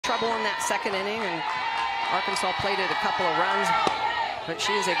trouble in that second inning, and Arkansas played it a couple of runs. But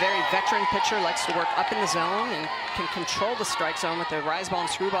she is a very veteran pitcher, likes to work up in the zone and can control the strike zone with the rise ball and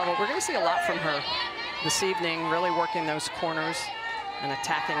screwball. But we're going to see a lot from her this evening, really working those corners and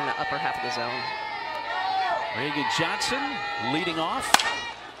attacking in the upper half of the zone. Reagan Johnson leading off.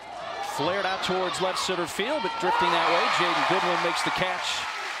 Flared out towards left center field, but drifting that way. Jaden Goodwin makes the catch.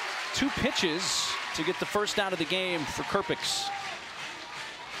 2 pitches to get the first out of the game for Kerpix.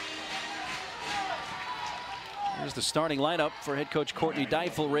 Here's the starting lineup for head coach Courtney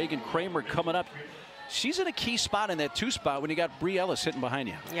Deifel. Reagan Kramer coming up. She's in a key spot in that 2 spot when you got Bree Ellis hitting behind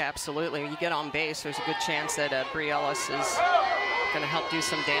you. Yeah, absolutely. When you get on base, there's a good chance that Bree Ellis is going to help do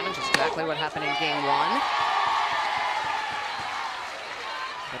some damage. It's exactly what happened in game 1.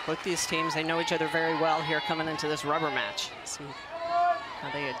 But both these teams, they know each other very well here coming into this rubber match. See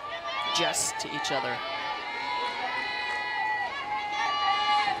how they adjust to each other.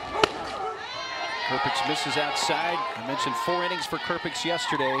 Kerpix misses outside. I mentioned 4 innings for Kerpix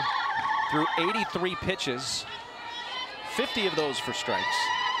yesterday. Threw 83 pitches, 50 of those for strikes.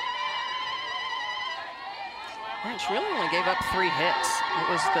 And she really only gave up 3 hits. It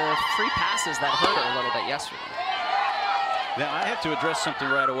was the 3 passes that hurt her a little bit yesterday. Now I have to address something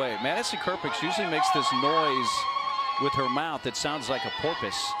right away. Madison Kerpix usually makes this noise with her mouth that sounds like a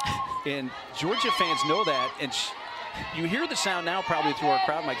porpoise. And Georgia fans know that. And you hear the sound now probably through our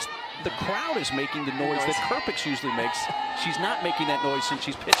crowd mics. The crowd is making the noise that Kerpix usually makes. She's not making that noise since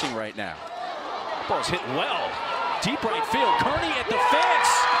she's pitching right now. The ball's hit well. Deep right field. Kearney at the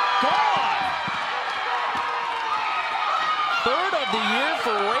fence. Gone. 3rd of the year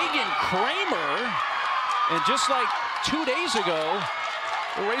for Reagan Kramer. And just like 2 days ago,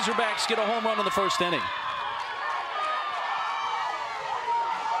 the Razorbacks get a home run in the 1st inning.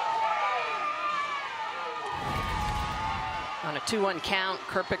 On a 2-1 count,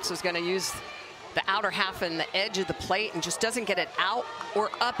 Kerpix is going to use the outer half and the edge of the plate and just doesn't get it out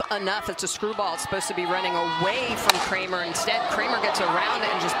or up enough. It's a screwball. It's supposed to be running away from Kramer. Instead, Kramer gets around it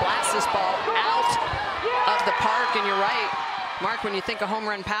and just blasts this ball out of the park. And you're right, Mark, when you think of home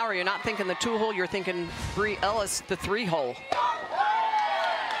run power, you're not thinking the 2-hole, you're thinking Bree Ellis, the 3-hole.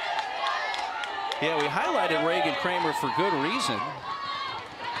 Yeah, we highlighted Reagan Kramer for good reason.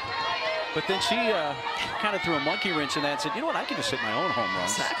 But then she kind of threw a monkey wrench in that and said, you know what, I can just hit my own home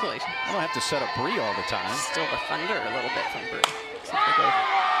runs. Exactly. I don't have to set up Bree all the time. Still the thunder a little bit from Bree. So they go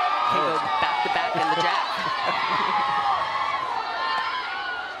back to back in the jack.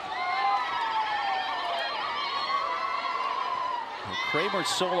 Kramer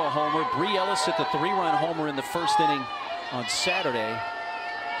solo homer. Bree Ellis hit the 3-run homer in the 1st inning on Saturday.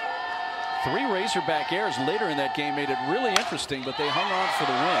 3 Razorback errors later in that game made it really interesting, but they hung on for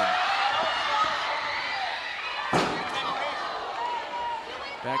the win.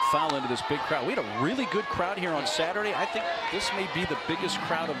 Back foul into this big crowd. We had a really good crowd here on Saturday. I think this may be the biggest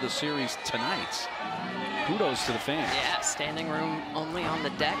crowd of the series tonight. Kudos to the fans. Yeah, standing room only on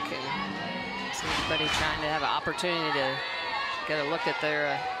the deck, and see everybody trying to have an opportunity to get a look at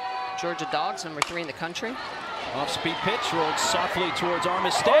their Georgia Dogs, number 3 in the country. Off-speed pitch, rolled softly towards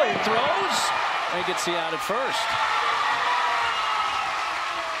Armistead, throws, and gets the out at first.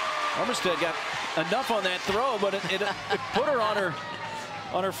 Armistead got enough on that throw, but it put her on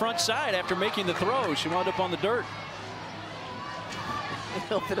her front side after making the throw. She wound up on the dirt. A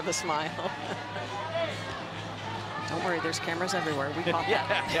little bit of a smile. Don't worry, there's cameras everywhere. We caught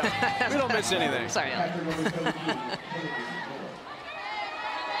that. Yeah. We don't miss anything. Sorry, Ellie.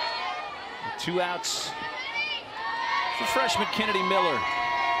 2 outs for freshman Kennedy Miller.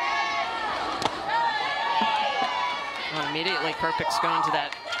 Well, immediately, Kerpix going to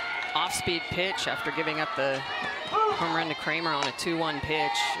that off-speed pitch after giving up the home run to Kramer on a 2-1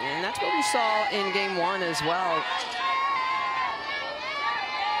 pitch. And that's what we saw in game 1 as well.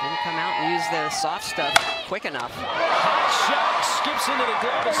 Didn't come out and use the soft stuff quick enough. Hot shot skips into the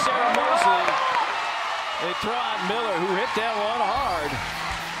glove of Sarah Mosley. They throw out Miller, who hit that one hard.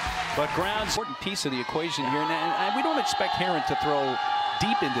 But grounds, important piece of the equation here. And we don't expect Heron to throw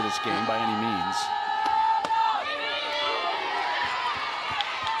deep into this game by any means.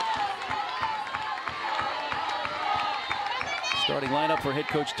 Starting lineup for head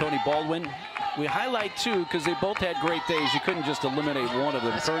coach Tony Baldwin. We highlight 2 because they both had great days. You couldn't just eliminate one of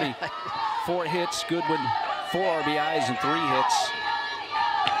them. Kearney, 4 hits. Goodwin, 4 RBIs and 3 hits.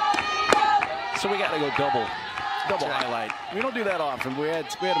 So we got to go double highlight. We don't do that often. We had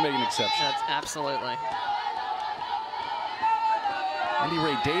to make an exception. That's absolutely. Andy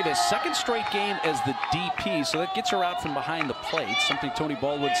Ray Davis, 2nd straight game as the DP, so that gets her out from behind the plate. Something Tony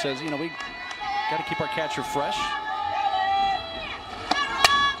Baldwin says, you know, we got to keep our catcher fresh.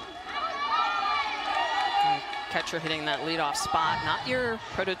 catcher hitting that leadoff spot. Not your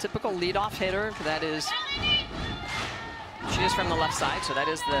prototypical leadoff hitter. That is, she is from the left side, so that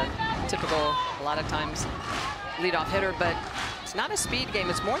is the typical, a lot of times, leadoff hitter. But it's not a speed game.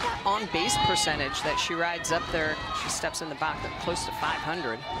 It's more that on-base percentage that she rides up there. She steps in the back at close to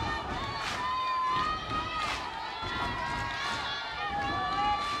 500.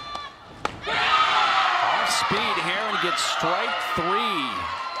 Off-speed, Herron gets strike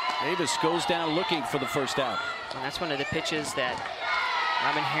 3. Davis goes down looking for the first out. And that's one of the pitches that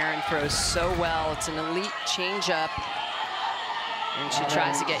Robin Herron throws so well. It's an elite changeup. And she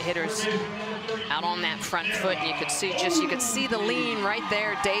tries to get hitters out on that front foot. And you could see the lean right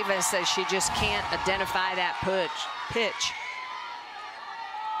there. Davis says she just can't identify that pitch.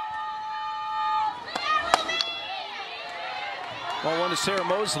 Ball one to Sarah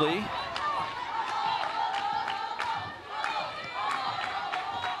Mosley.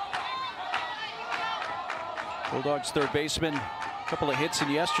 Bulldogs third baseman, a couple of hits in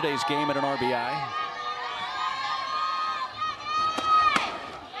yesterday's game at an RBI.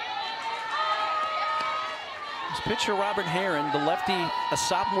 This pitcher, Robert Herron, the lefty, a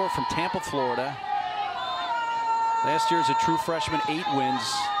sophomore from Tampa, Florida. Last year as a true freshman, 8 wins.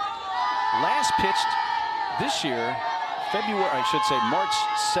 Last pitched this year, March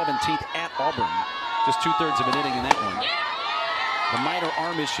 17th at Auburn. Just 2/3 of an inning in that one. The minor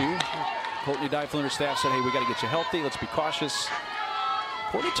arm issue. Courtney Deifel and her staff said, hey, we got to get you healthy. Let's be cautious.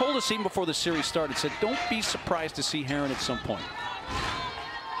 Courtney told us even before the series started, said, don't be surprised to see Herron at some point.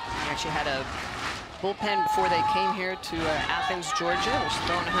 She actually had a bullpen before they came here to Athens, Georgia. It was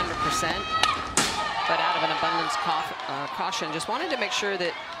throwing 100%, but out of an abundance caution. Just wanted to make sure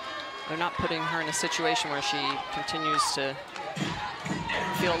that they're not putting her in a situation where she continues to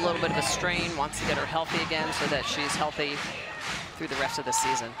feel a little bit of a strain, wants to get her healthy again so that she's healthy through the rest of the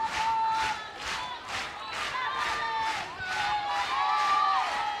season.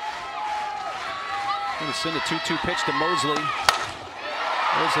 Going to send a 2-2 pitch to Mosley.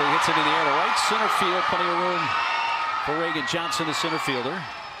 Mosley hits it in the air to right center field. Plenty of room for Reagan Johnson, the center fielder.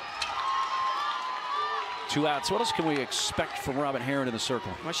 2 outs. What else can we expect from Robin Herron in the circle?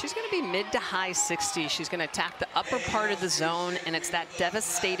 Well, she's going to be mid to high 60s. She's going to attack the upper part of the zone, and it's that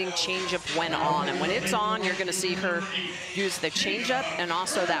devastating changeup when on. And when it's on, you're going to see her use the changeup and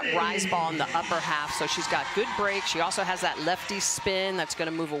also that rise ball in the upper half. So she's got good break. She also has that lefty spin that's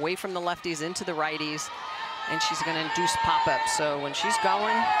going to move away from the lefties into the righties, and she's going to induce pop-ups. So when she's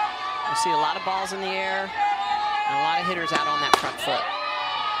going, you see a lot of balls in the air and a lot of hitters out on that front foot.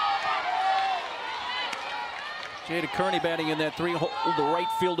 Jada Kearney batting in that 3-hole, the right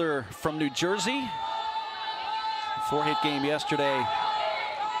fielder from New Jersey. 4-hit game yesterday.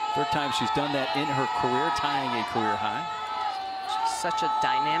 3rd time she's done that in her career, tying a career high. She's such a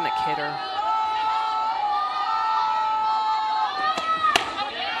dynamic hitter.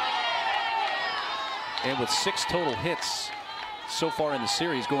 And with 6 total hits so far in the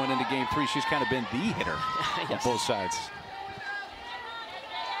series going into game 3, she's kind of been the hitter on both sides.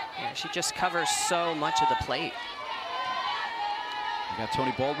 Yeah, she just covers so much of the plate. We got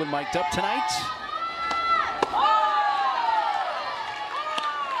Tony Baldwin mic'd up tonight.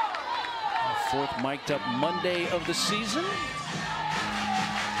 Our 4th mic'd up Monday of the season.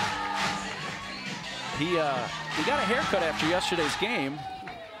 He got a haircut after yesterday's game.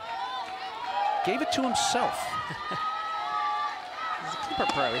 Gave it to himself. He's a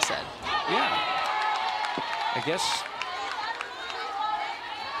Clipper pro, he said. Yeah. I guess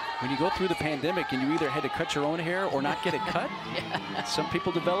when you go through the pandemic and you either had to cut your own hair or not get it cut, yeah. Some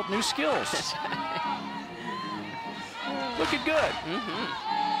people develop new skills. Looking good.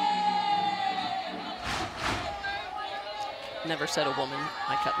 Never said a woman,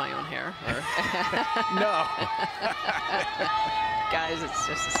 I cut my own hair. No. Guys, it's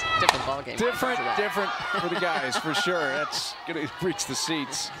just a different ballgame. Different for the guys, for sure. That's going to reach the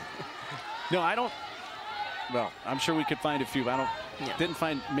seats. No, I don't. Well, I'm sure we could find a few. Didn't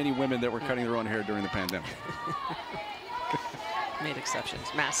find many women that were cutting their own hair during the pandemic. Made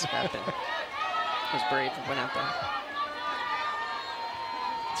exceptions. Masked up and was brave and went out there.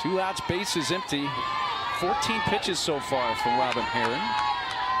 2 outs, bases empty. 14 pitches so far from Robin Herron.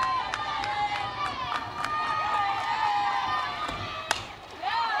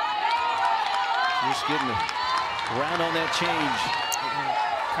 Just getting around on that change.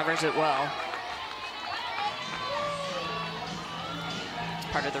 Covers it well.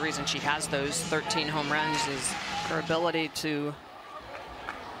 Part of the reason she has those 13 home runs is her ability to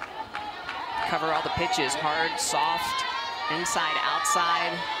cover all the pitches. Hard, soft, inside,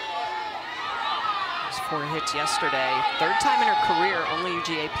 outside. There's 4 hits yesterday. 3rd time in her career, only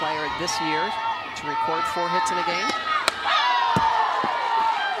UGA player this year to record 4 hits in a game.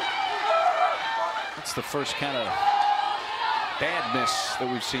 That's the first kind of bad miss that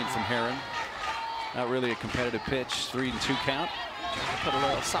we've seen from Heron. Not really a competitive pitch. 3-2 count. Put a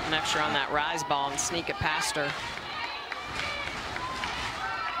little something extra on that rise ball and sneak it past her.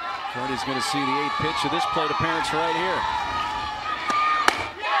 Jordy's going to see the 8th pitch of this plate appearance right here.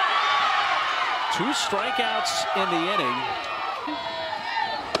 2 strikeouts in the inning.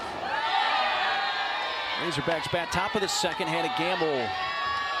 Razorbacks bat top of the second. Hannah Gamble,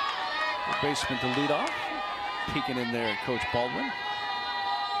 the baseman to lead off. Peeking in there, Coach Baldwin.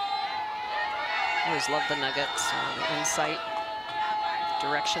 I always love the Nuggets, the insight,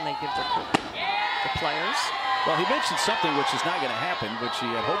 direction they give the players. Well, he mentioned something which is not going to happen, which he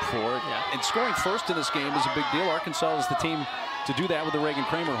had hoped for. Yeah. And scoring first in this game is a big deal. Arkansas is the team to do that with the Reagan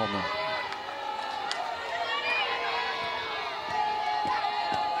Kramer home run.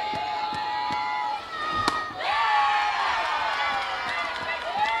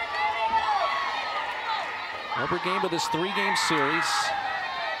 Rubber game of this 3-game series.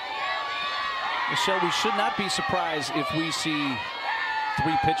 Michelle, we should not be surprised if we see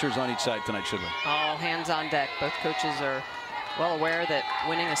 3 pitchers on each side tonight, should we? All hands on deck. Both coaches are well aware that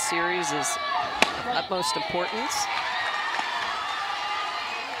winning a series is of utmost importance.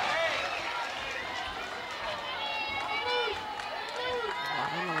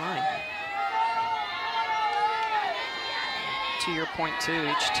 On the line. To your point, too,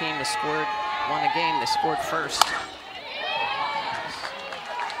 each team has won a game. They scored first.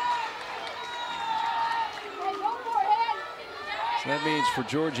 So that means for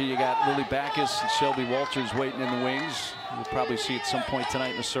Georgia, you got Lily Backus and Shelby Walters waiting in the wings. We'll probably see at some point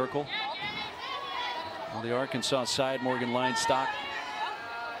tonight in the circle. On the Arkansas side, Morgan Linestock,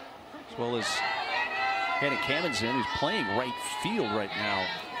 as well as Hannah Camenzind, who's playing right field right now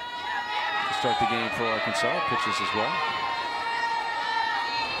to start the game for Arkansas. Pitches as well.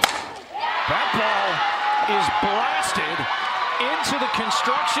 That ball is blasted into the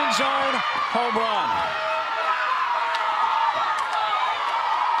construction zone. Home run.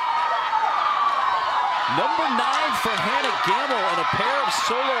 Number 9 for Hannah Gamble, and a pair of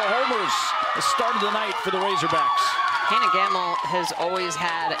solo homers the start of the night for the Razorbacks. Hannah Gamble has always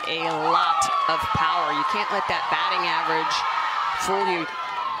had a lot of power. You can't let that batting average fool you.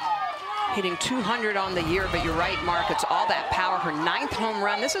 Hitting 200 on the year, but you're right, Mark, it's all that power. Her 9th home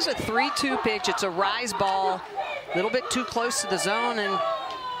run. This is a 3-2 pitch. It's a rise ball, a little bit too close to the zone, and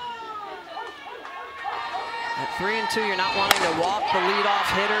at 3-2, you're not wanting to walk the leadoff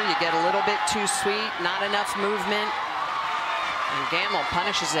hitter. You get a little bit too sweet, not enough movement, and Gamble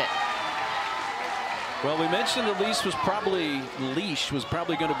punishes it. Well, we mentioned the leash was probably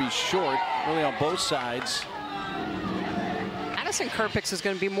going to be short, really on both sides. Madison Kerpix is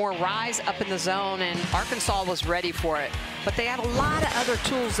going to be more rise up in the zone, and Arkansas was ready for it. But they had a lot of other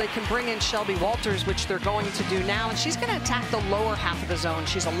tools. They can bring in Shelby Walters, which they're going to do now, and she's going to attack the lower half of the zone.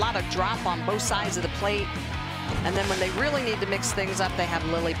 She's a lot of drop on both sides of the plate. And then when they really need to mix things up, they have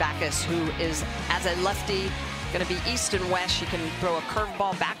Lily Backus, who is, as a lefty, going to be east and west. She can throw a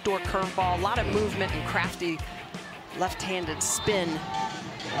curveball, backdoor curveball, a lot of movement and crafty left-handed spin.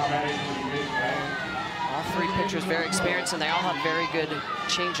 All 3 pitchers very experienced, and they all have very good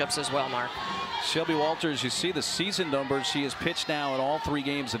changeups as well, Mark. Shelby Walters, you see the season numbers. She has pitched now in all 3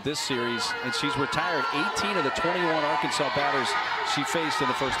 games of this series, and she's retired 18 of the 21 Arkansas batters she faced in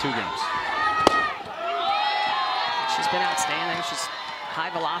the first 2 games. She's been outstanding. She's high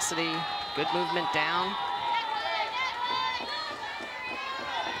velocity, good movement down.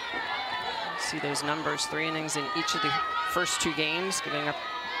 See those numbers, 3 innings in each of the first 2 games, giving up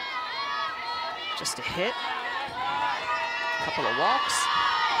just a hit, a couple of walks.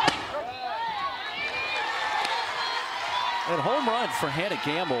 That home run for Hannah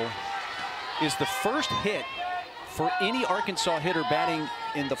Gamble is the first hit for any Arkansas hitter batting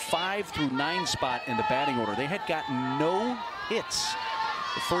in the 5 through 9 spot in the batting order. They had gotten no hits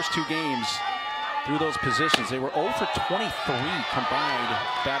the first 2 games through those positions. They were 0 for 23 combined,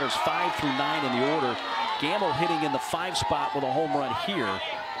 batters 5 through 9 in the order. Gamble hitting in the 5 spot with a home run here.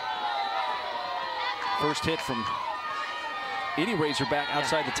 First hit from any Razorback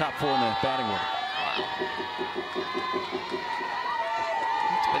outside the top 4 in the batting order.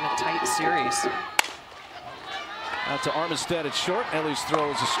 It's been a tight series. Out to Armistead at short. Ellis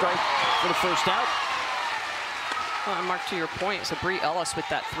throws a strike for the first out. Well, and Mark, to your point, so Bree Ellis with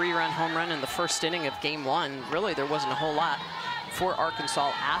that 3-run home run in the first inning of game 1. Really, there wasn't a whole lot for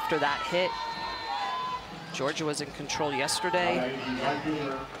Arkansas after that hit. Georgia was in control yesterday.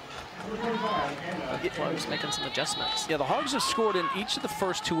 Close, making some adjustments. Yeah, the Hogs have scored in each of the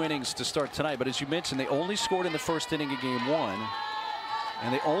first 2 innings to start tonight, but as you mentioned, they only scored in the first inning of game 1,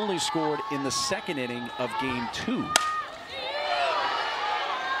 and they only scored in the second inning of game 2.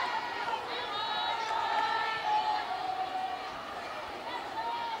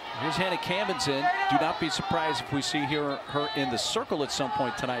 Here's Hannah Cambins in. Do not be surprised if we see her in the circle at some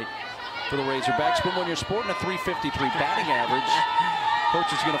point tonight for the Razorbacks. But when you're sporting a .353 batting average,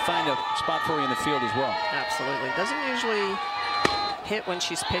 coach is going to find a spot for you in the field as well. Absolutely. Doesn't usually hit when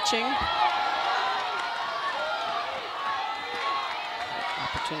she's pitching.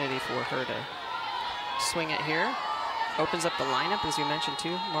 Opportunity for her to swing it here. Opens up the lineup, as you mentioned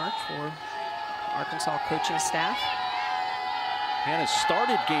too, Mark, for Arkansas coaching staff. Hannah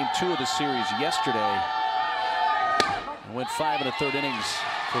started game 2 of the series yesterday and went 5 1/3 innings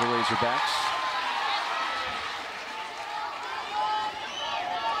for the Razorbacks.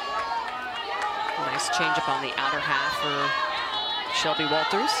 Nice changeup on the outer half for Shelby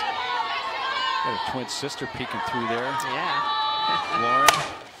Walters. Got her twin sister peeking through there. Yeah. Lauren.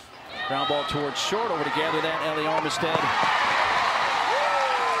 Ground ball towards short. Over to gather that, Ellie Armistead.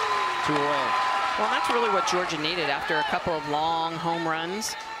 2 away. Well, that's really what Georgia needed after a couple of long home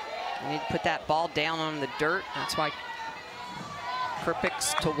runs. You need to put that ball down on the dirt. That's why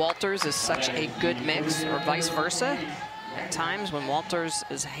Kerpix to Walters is such a good mix, or vice versa. At times when Walters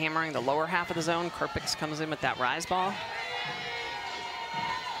is hammering the lower half of the zone, Kerpix comes in with that rise ball.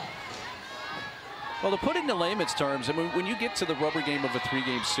 Well, to put it into layman's terms, I mean, when you get to the rubber game of a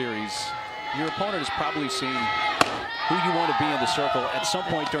 3-game series, your opponent has probably seen who you want to be in the circle at some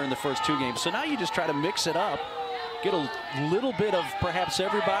point during the first 2 games. So now you just try to mix it up, get a little bit of perhaps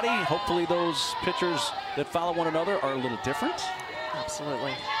everybody. Hopefully those pitchers that follow one another are a little different.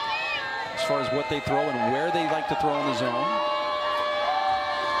 Absolutely. As far as what they throw and where they like to throw in the zone.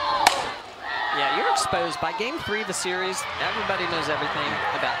 Yeah, you're exposed. By game 3 of the series, everybody knows everything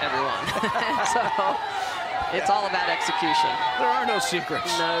about everyone. So it's all about execution. There are no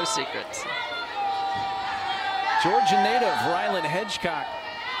secrets. No secrets. Georgia native Rylan Hedgecock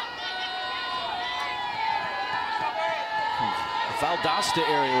from the Valdosta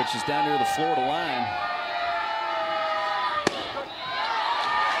area, which is down near the Florida line.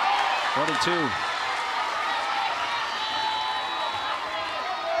 1-2.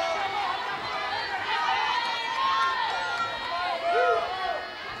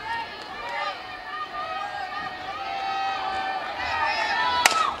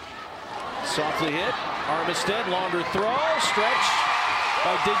 Softly hit. Armistead, longer throw, stretch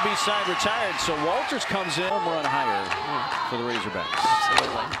by Digby, side retired. So Walters comes in, home run higher for the Razorbacks.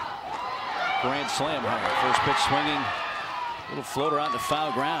 Absolutely. Grand slam higher. First pitch swinging, little floater out in the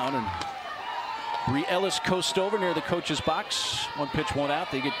foul ground, and Bree Ellis coast over near the coach's box. 1 pitch, 1 out.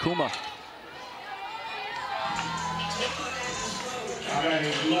 They get Kuma.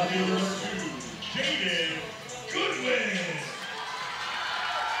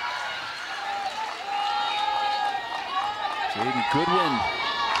 Jaden Goodwin.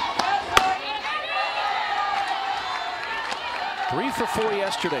 3 for 4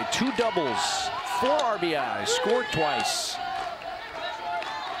 yesterday. 2 doubles, 4 RBIs, scored twice.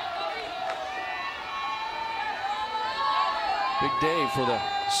 Big day for the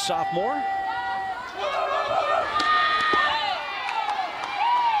sophomore.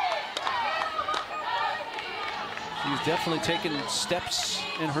 She's definitely taken steps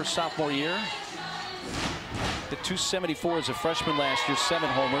in her sophomore year. The 274 as a freshman last year, 7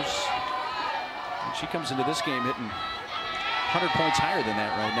 homers. And she comes into this game hitting 100 points higher than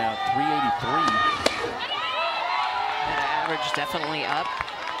that right now, 383. That average definitely up.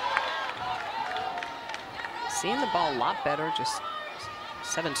 Seeing the ball a lot better, just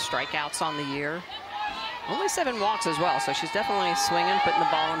 7 strikeouts on the year. Only 7 walks as well, so she's definitely swinging, putting the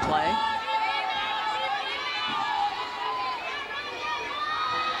ball in play.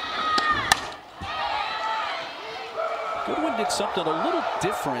 Goodwin did something a little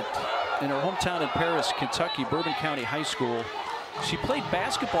different in her hometown in Paris, Kentucky, Bourbon County High School. She played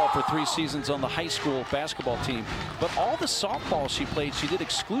basketball for 3 seasons on the high school basketball team, but all the softball she played, she did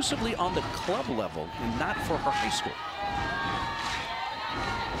exclusively on the club level and not for her high school.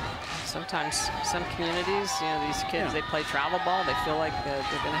 Sometimes some communities, you know, these kids, they play travel ball. They feel like they're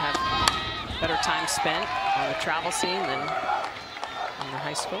going to have better time spent on the travel scene than in the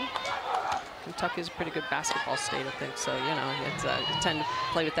high school. Kentucky is a pretty good basketball state, I think. So, you know, it's, you tend to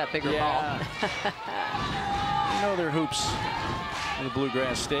play with that bigger ball. You know their hoops in the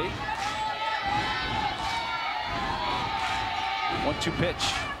Bluegrass State. 1-2 pitch.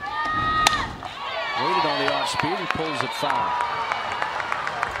 Waited on the off speed and pulls it foul.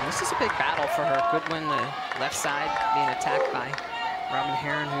 This is a big battle for her. Goodwin, the left side, being attacked by Robin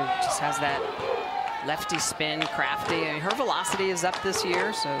Herron, who just has that lefty spin, crafty. I mean, her velocity is up this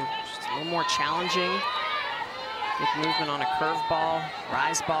year, so just a little more challenging. Big movement on a curve ball,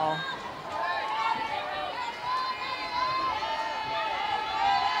 rise ball.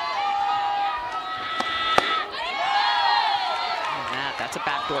 That's a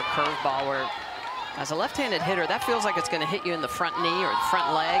backdoor curve ball where, as a left-handed hitter, that feels like it's going to hit you in the front knee or the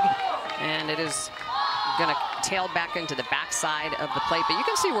front leg, and it is going to tail back into the backside of the plate. But you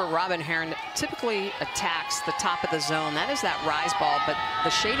can see where Robin Herron typically attacks the top of the zone. That is that rise ball, but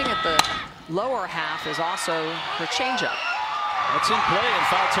the shading at the lower half is also her changeup. That's in play in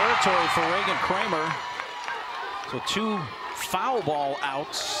foul territory for Reagan Kramer. So 2 foul ball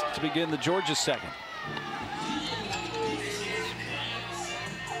outs to begin the Georgia second.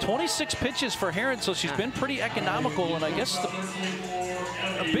 26 pitches for Herron, so she's been pretty economical. And I guess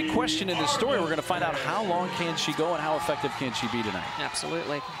a big question in this story, we're going to find out how long can she go and how effective can she be tonight.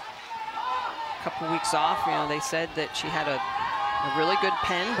 Absolutely. A couple weeks off, you know, they said that she had a really good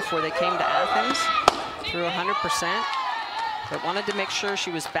pen before they came to Athens, threw 100%, but wanted to make sure she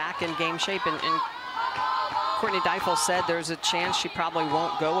was back in game shape. And Courtney Deifel said there's a chance she probably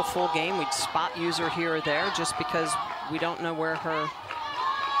won't go a full game. We'd spot use her here or there just because we don't know where her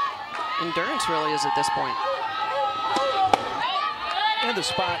endurance really is at this point. And the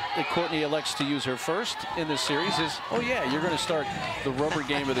spot that Courtney elects to use her first in this series is, oh yeah, you're going to start the rubber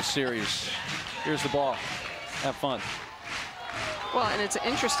game of the series. Here's the ball. Have fun. Well, and it's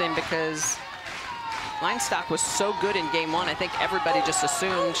interesting because Linestock was so good in game 1. I think everybody just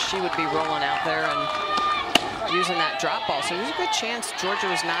assumed she would be rolling out there and using that drop ball. So there's a good chance Georgia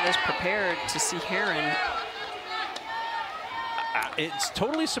was not as prepared to see Herron. It's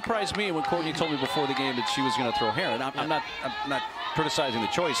totally surprised me when Courtney told me before the game that she was going to throw Herron. I'm not criticizing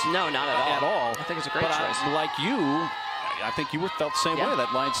the choice. No, not at all. I think it's a great choice. Like you, I think you felt the same way,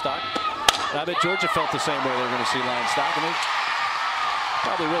 that Linestock. I bet Georgia felt the same way they were going to see Linestock. And they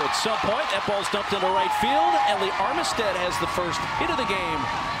probably will at some point. That ball's dumped into right field. Ellie Armistead has the first hit of the game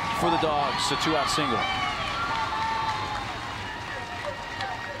for the Dogs. A 2-out single.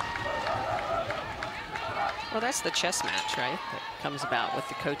 Well, that's the chess match, right? That comes about with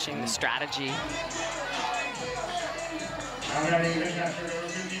the coaching, the strategy.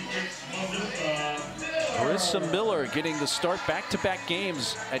 Marissa Miller getting the start, back-to-back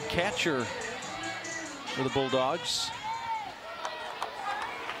games at catcher for the Bulldogs.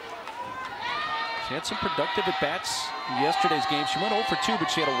 She had some productive at-bats in yesterday's game. She went 0 for 2,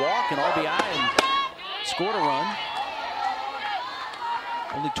 but she had a walk, an RBI, and scored a run.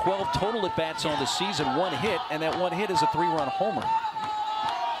 Only 12 total at-bats on the season, 1 hit, and that 1 hit is a 3-run homer.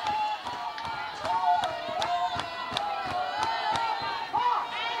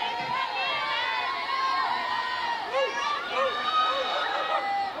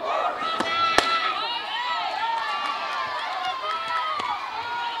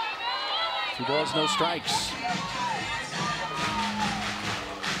 Two balls, no strikes.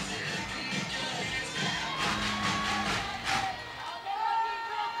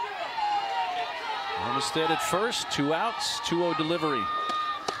 Armistead at first, 2 outs, 2-0 delivery.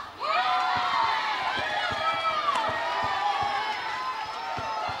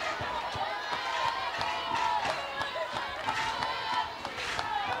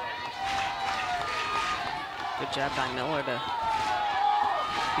 Good job by Miller to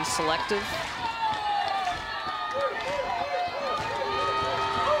be selective.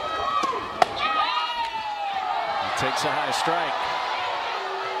 He takes a high strike.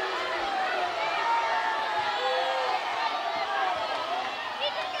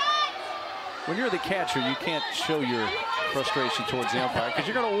 When you're the catcher, you can't show your frustration towards the umpire because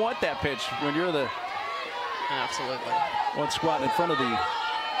you're going to want that pitch when you're the one squatting in front of the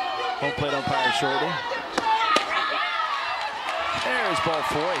home plate umpire shoulder. There's ball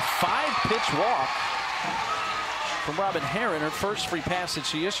 4, a 5-pitch walk from Robin Herron, her first free pass that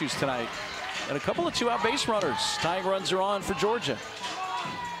she issues tonight. And a couple of 2-out base runners. Tying runs are on for Georgia.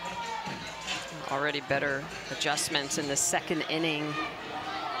 Already better adjustments in the second inning.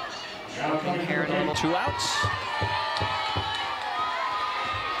 Herron, 2 outs.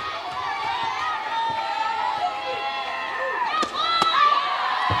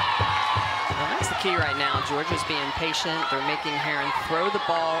 Well, that's the key right now. Georgia's being patient. They're making Herron throw the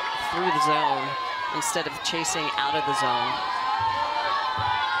ball through the zone instead of chasing out of the zone.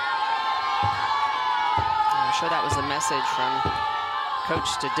 I'm sure that was the message from coach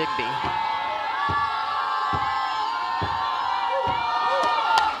to Digby.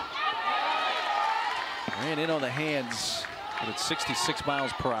 Ran in on the hands But it's 66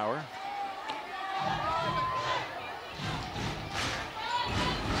 miles per hour.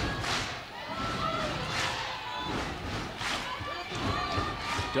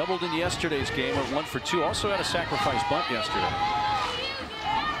 Doubled in yesterday's game at 1 for 2. Also had a sacrifice bunt yesterday.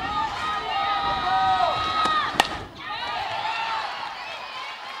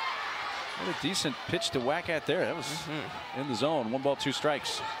 What a decent pitch to whack at there. That was in the zone. 1 ball, 2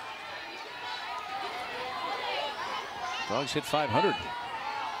 strikes. Dogs hit 500.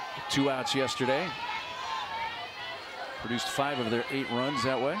 2 outs yesterday. Produced 5 of their 8 runs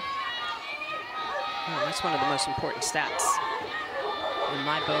that way. Oh, that's one of the most important stats in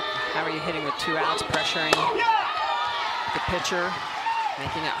my book. How are you hitting with 2 outs, pressuring the pitcher,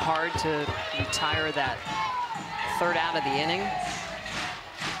 making it hard to retire that 3rd out of the inning?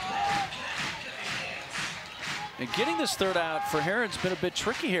 And getting this 3rd out for Herron's been a bit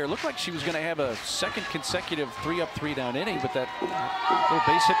tricky here. It looked like she was going to have a 2nd consecutive 3-up, 3-down inning, but that little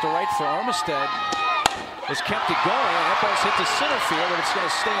base hit to right for Armistead has kept it going. That ball's hit to center field, and it's going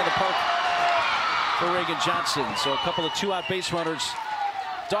to stay in the park for Reagan Johnson. So a couple of 2-out base runners.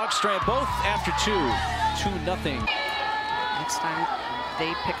 Dogs strand both after 2. 2-0. Next time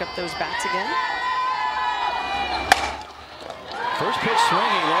they pick up those bats again. First pitch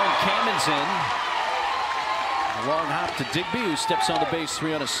swinging, long Cannon's in. A long hop to Digby, who steps on the base,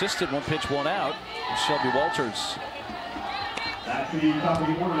 3 unassisted. 1 pitch, 1 out. Shelby Walters.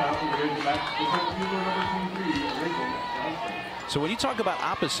 So when you talk about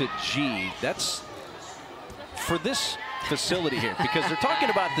opposite G, that's for this facility here, because they're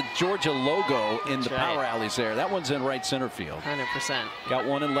talking about the Georgia logo in the power alleys there. That one's in right center field. 100%. Got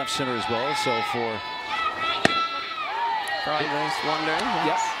one in left center as well. So for all those wondering,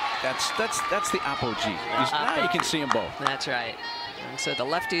 yes. That's the Oppo G. Now you can see them both. That's right. And so the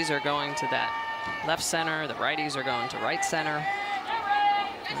lefties are going to that left center. The righties are going to right center.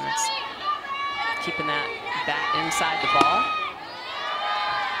 And that's keeping that bat inside the ball.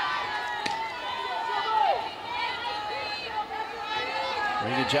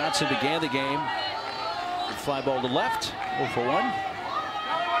 Reagan Johnson began the game. Fly ball to left. 0 for 1.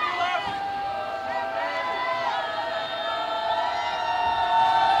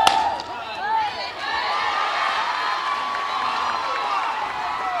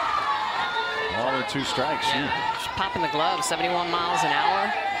 Ball and 2 strikes. Yeah. She's popping the glove. 71 miles an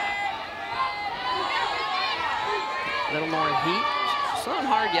hour. A little more heat. She was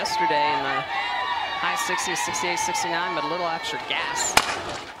hard yesterday in the high 60s, 68, 69, but a little extra gas.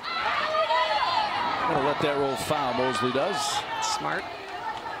 Gonna let that roll foul. Mosley does. Smart.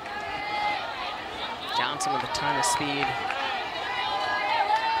 Johnson with a ton of speed.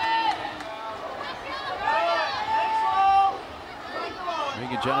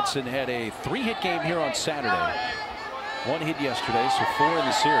 Reagan Johnson had a 3-hit game here on Saturday. 1 hit yesterday, so 4 in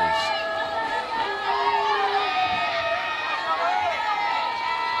the series.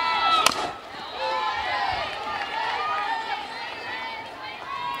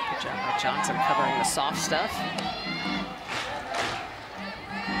 Johnson covering the soft stuff.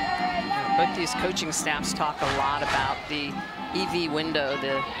 Both these coaching staffs talk a lot about the EV window,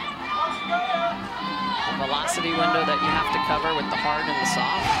 the velocity window that you have to cover with the hard and the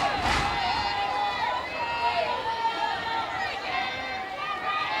soft.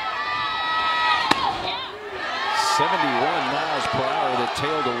 miles per hour that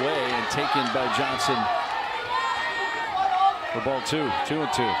tailed away and taken by Johnson for ball 2.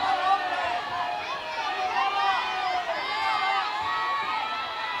 2-2.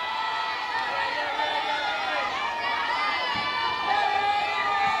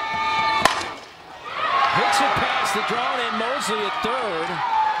 The drawn in Mosley at 3rd.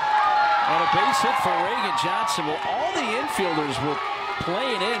 And a base hit for Reagan Johnson. Well, all the infielders were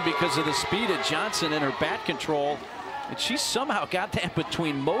playing in because of the speed of Johnson and her bat control. And she somehow got that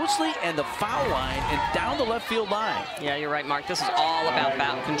between Mosley and the foul line and down the left field line. Yeah, you're right, Mark. This is all about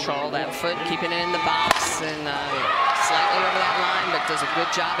bat control. That foot keeping it in the box and slightly over that line, but does a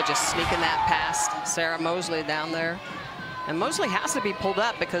good job of just sneaking that past Sarah Mosley down there. And Mosley has to be pulled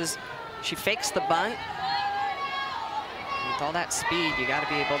up because she fakes the bunt. With all that speed, you got to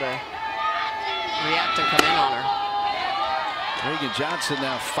be able to react and come in on her. Reagan Johnson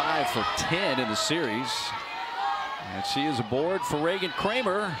now 5 for 10 in the series. And she is aboard for Reagan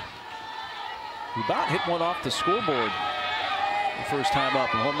Kramer, who about hit one off the scoreboard the first time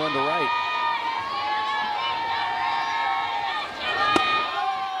up, a home run to right.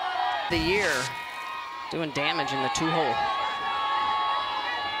 The year doing damage in the 2-hole.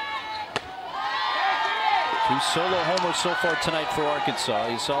 2 solo homers so far tonight for Arkansas.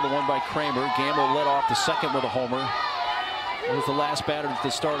 You saw the one by Kramer. Gamble led off the second with a homer. That was the last batter that the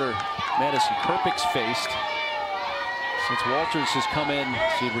starter, Madison Kerpix, faced. Since Walters has come in,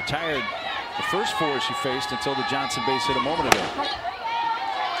 she had retired the first 4 she faced until the Johnson base hit a moment ago.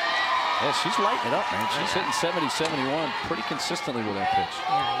 Yeah, she's lighting it up, man. She's hitting 70, 71 pretty consistently with that pitch.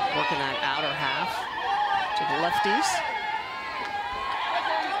 Yeah, working that outer half to the lefties.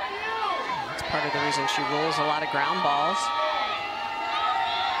 That's part of the reason she rolls a lot of ground balls.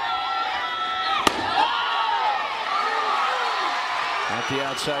 At the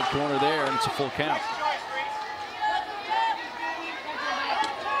outside corner there, and it's a full count.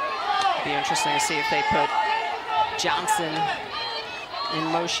 Be interesting to see if they put Johnson in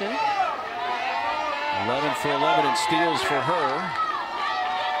motion. 11 for 11 in steals for her.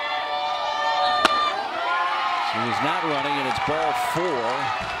 She was not running, and it's ball 4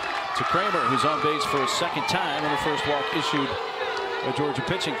 to Kramer, who's on base for a second time, and the first walk issued by Georgia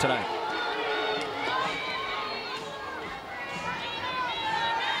pitching tonight.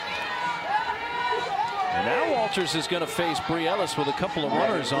 And now Walters is going to face Bree Ellis with a couple of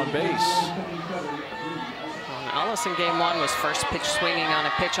runners on base. Ellis in game 1 was first pitch swinging on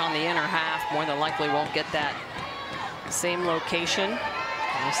a pitch on the inner half. More than likely won't get that same location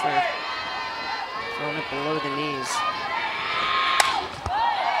unless they're throwing it below the knees.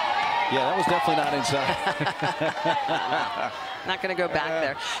 Yeah, that was definitely not inside. Not going to go back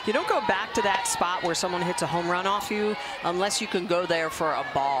there. You don't go back to that spot where someone hits a home run off you unless you can go there for a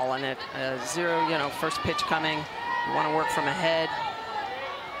ball. And at 0, first pitch coming, you want to work from ahead.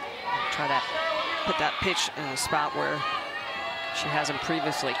 Try that. Put that pitch in a spot where she hasn't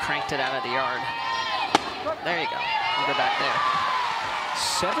previously cranked it out of the yard. There you go. We'll go back there.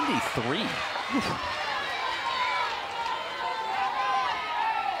 73.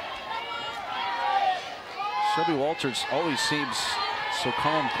 Shelby Walters always seems so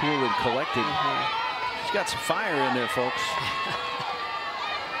calm, cool, and collected. She's got some fire in there, folks.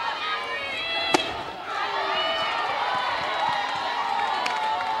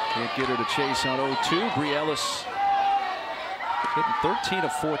 Can't get her to chase on 0-2. Bree Ellis hitting 13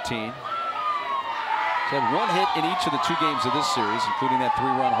 of 14. She's had 1 hit in each of the 2 games of this series, including that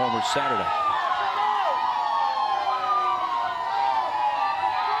 3-run homer Saturday.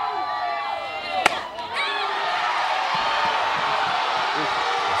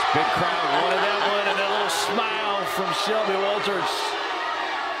 This big crowd wanted that one, and a little smile from Shelby Walters.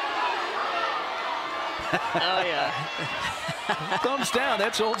 Oh, yeah. Thumbs down.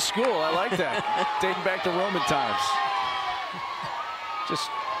 That's old school. I like that. Dating back to Roman times. Just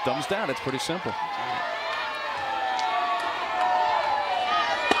thumbs down. It's pretty simple.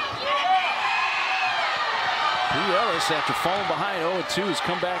 Bree Ellis, after falling behind 0-2, has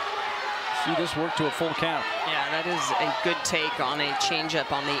come back. See this work to a full count. Yeah, that is a good take on a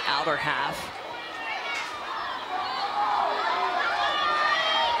changeup on the outer half.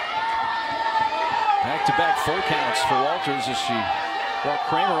 Back-to-back full counts for Walters as she walked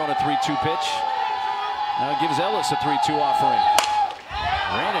Kramer on a 3-2 pitch. Now gives Ellis a 3-2 offering.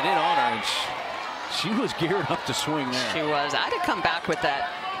 Ran it in on her, and she was geared up to swing there. She was. I'd have come back with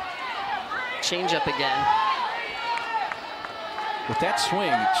that changeup again. With that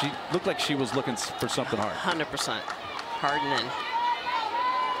swing, she looked like she was looking for something hard. 100%. Hard and in.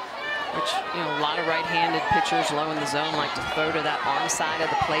 Which, a lot of right-handed pitchers low in the zone like to throw to that arm side of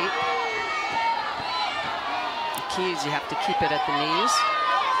the plate. Key is you have to keep it at the knees.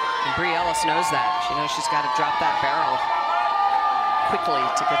 And Bree Ellis knows that. She knows she's got to drop that barrel quickly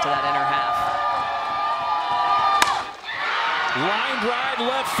to get to that inner half. Line drive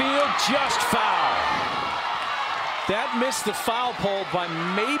left field, just foul. That missed the foul pole by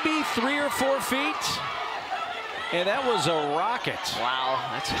maybe 3 or 4 feet. And that was a rocket. Wow,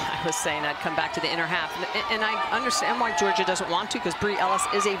 that's what I was saying. I'd come back to the inner half. And I understand why Georgia doesn't want to, because Bree Ellis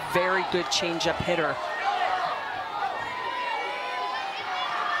is a very good changeup hitter.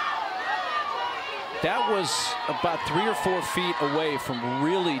 That was about 3 or 4 feet away from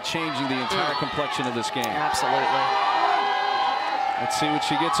really changing the entire complexion of this game. Absolutely. Let's see what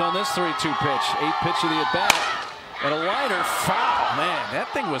she gets on this 3-2 pitch. 8th pitch of the at-bat. And a liner, foul. Man,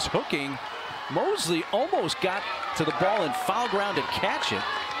 that thing was hooking. Mosley almost got to the ball in foul ground to catch it.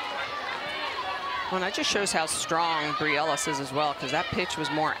 Well, that just shows how strong Bree Ellis is as well, because that pitch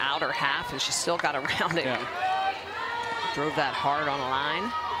was more outer half, and she still got around it. Yeah. Drove that hard on the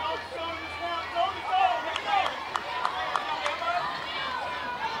line.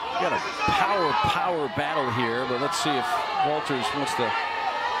 Got a power battle here, but let's see if Walters wants to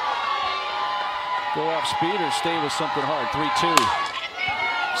go off speed or stay with something hard. 3-2.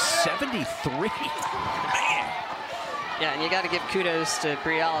 73. Man. Yeah, and you got to give kudos to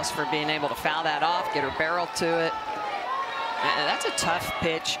Bree Ellis for being able to foul that off, get her barrel to it. And that's a tough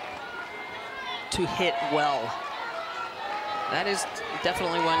pitch to hit well. That is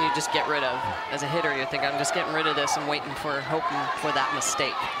definitely one you just get rid of. As a hitter, you think, I'm just getting rid of this and hoping for that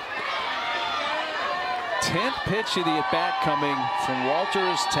mistake. 10th pitch of the at-bat coming from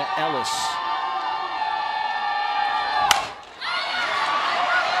Walters to Ellis.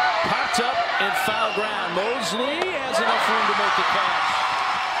 Popped up and foul ground. Mosley has enough room to make the catch.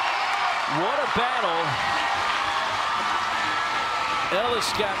 What a battle.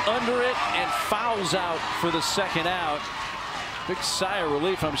 Ellis got under it and fouls out for the second out. Big sigh of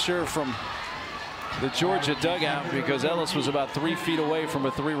relief, I'm sure, from the Georgia dugout, because Ellis was about 3 feet away from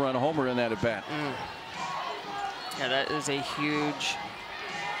a 3-run homer in that at-bat. Yeah, that is a huge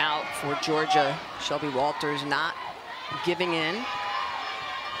out for Georgia. Shelby Walters not giving in.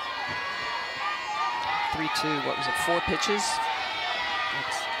 3-2, what was it, 4 pitches?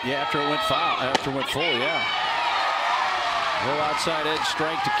 Yeah, after it went foul, after it went full, yeah. Low outside edge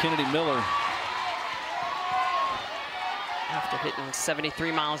strike to Kennedy Miller. After hitting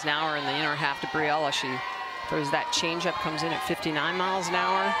 73 miles an hour in the inner half to Briella, she throws that changeup, comes in at 59 miles an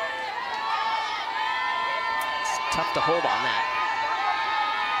hour. It's tough to hold on that.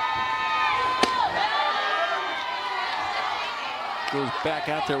 Goes back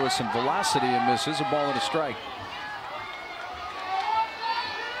out there with some velocity and misses a ball and a strike.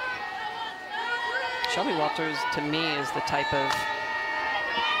 Shelby Walters, to me, is the type of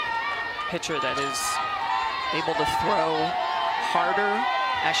pitcher that is able to throw harder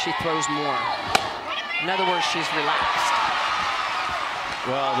as she throws more. In other words, she's relaxed.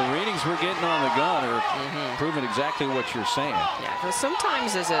 Well, the readings we're getting on the gun are proving exactly what you're saying. Yeah, because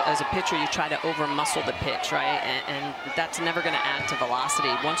sometimes as a pitcher, you try to over-muscle the pitch, right? And that's never going to add to velocity.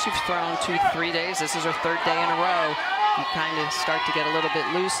 Once you've thrown 2-3 days, this is her 3rd day in a row, you kind of start to get a little bit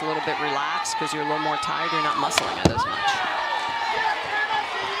loose, a little bit relaxed, because you're a little more tired, you're not muscling it as much.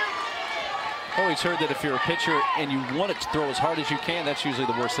 Always heard that if you're a pitcher and you want it to throw as hard as you can, that's usually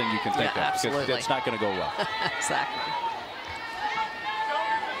the worst thing you can think of. Absolutely. Because it's not going to go well. Exactly.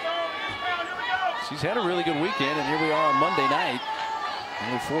 She's had a really good weekend, and here we are on Monday night.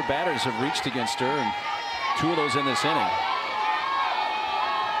 Only 4 batters have reached against her, and 2 of those in this inning.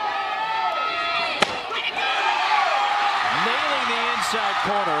 Nailing the inside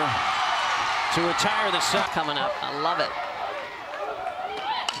corner to retire the set. Coming up. I love it.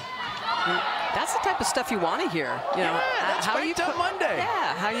 And that's the type of stuff you want to hear. You know, that's how you do Monday.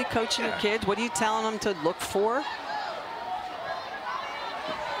 Yeah, how are you coaching your kids? What are you telling them to look for?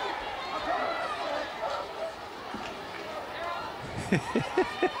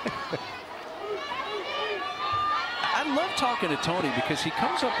 I love talking to Tony because he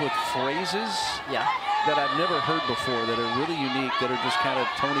comes up with phrases that I've never heard before that are really unique, that are just kind of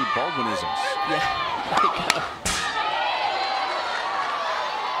Tony Baldwinisms. Yeah, there you go.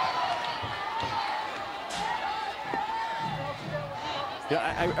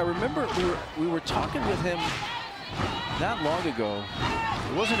 Yeah, I remember we were talking with him not long ago.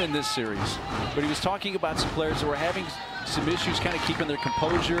 It wasn't in this series, but he was talking about some players that were having some issues kind of keeping their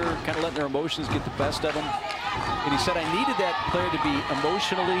composure, kind of letting their emotions get the best of them. And he said, I needed that player to be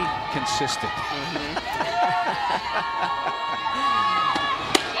emotionally consistent.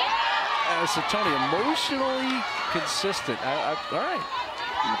 So Tony, emotionally consistent. All right.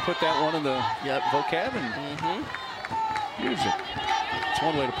 You put that one in the vocab and use it. That's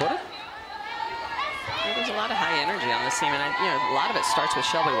one way to put it. There's a lot of high energy on this team, and a lot of it starts with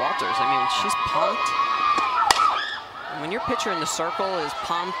Shelby Walters. I mean, she's pumped. When your pitcher in the circle is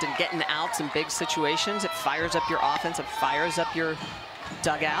pumped and getting outs in big situations, it fires up your offense, it fires up your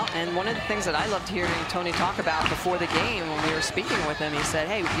dugout. And one of the things that I loved hearing Tony talk about before the game when we were speaking with him, he said,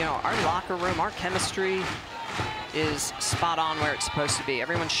 hey, our locker room, our chemistry is spot on where it's supposed to be.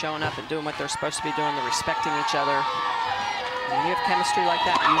 Everyone's showing up and doing what they're supposed to be doing. They're respecting each other. When you have chemistry like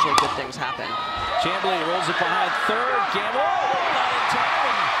that, usually good things happen. Chamblee rolls it behind third. Gamble not in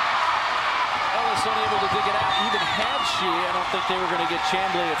time. Ellis unable to dig it out. Even had she, I don't think they were going to get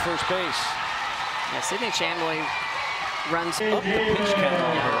Chamblee at first base. Yeah, Sydney Chamblee runs up the pitch count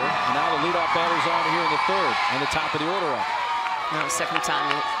on her. And now the leadoff batter's on here in the 3rd, and the top of the order up. Now, second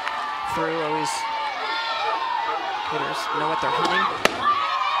time through, always hitters know what they're hunting.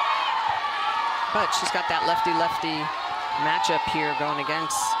 But she's got that lefty-lefty matchup here going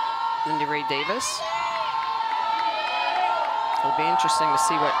against Lindy Ray Davis. It'll be interesting to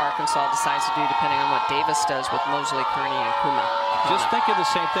see what Arkansas decides to do depending on what Davis does with Mosley, Kearney, and Kuma. Just thinking the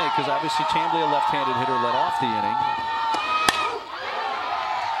same thing, because obviously Chamblee, a left-handed hitter, led off the inning.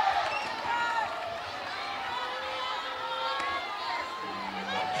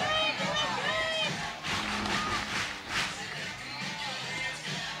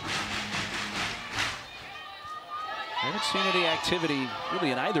 seen any activity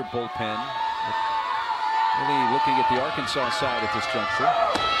really in either bullpen. Really looking at the Arkansas side at this juncture.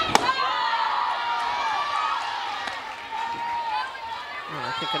 Well,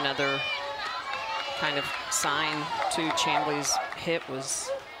 I think another kind of sign to Chambly's hit was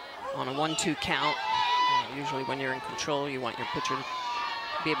on a 1-2 count. Usually when you're in control, you want your pitcher to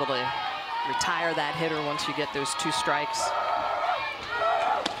be able to retire that hitter once you get those 2 strikes.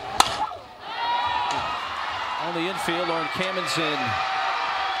 On the infield, Lauren Kamens in.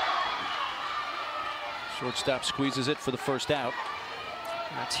 Shortstop squeezes it for the first out.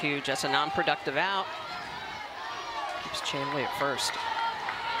 That's huge. That's a non-productive out. Keeps Chambly at first.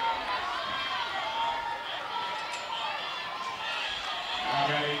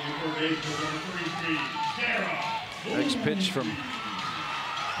 Next pitch from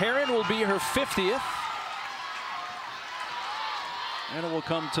Herron will be her 50th. And it will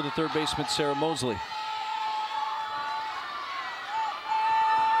come to the third baseman, Sarah Mosley.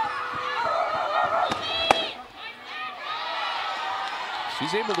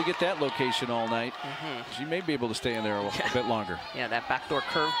 She's able to get that location all night. She may be able to stay in there a bit longer. Yeah, that backdoor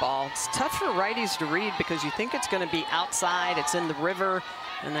curveball. It's tough for righties to read because you think it's going to be outside. It's in the river,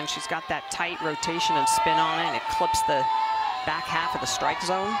 and then she's got that tight rotation and spin on it, and it clips the back half of the strike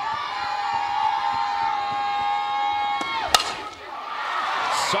zone.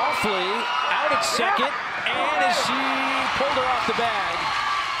 Softly out at second, and as she pulled her off the bag.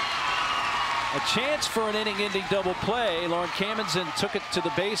 A chance for an inning-ending double play. Lauren Kamens took it to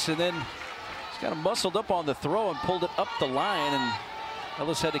the base, and then she's got muscled up on the throw and pulled it up the line, and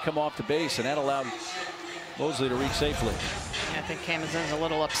Ellis had to come off the base, and that allowed Mosley to reach safely. Yeah, I think Kamens is a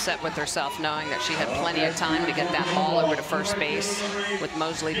little upset with herself, knowing that she had plenty of time to get that ball over to first base. With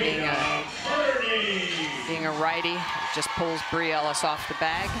Mosley being a righty, it just pulls Bree Ellis off the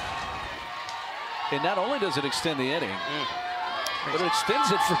bag. And not only does it extend the inning, but it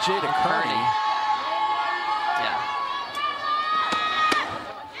extends it for Jada Kearney. Yeah.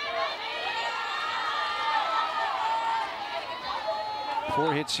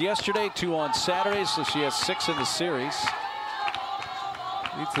 Four hits yesterday, 2 on Saturday, so she has 6 in the series.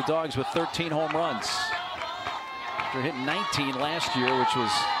 Leads the Dogs with 13 home runs. After hitting 19 last year, which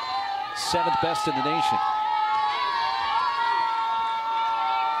was 7th best in the nation.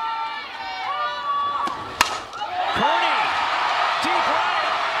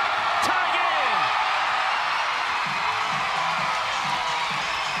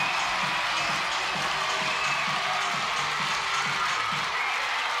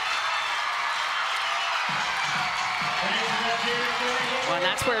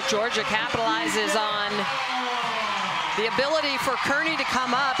 Where Georgia capitalizes on the ability for Kearney to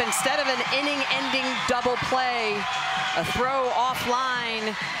come up instead of an inning-ending double play. A throw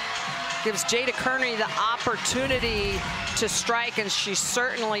offline gives Jada Kearney the opportunity to strike, and she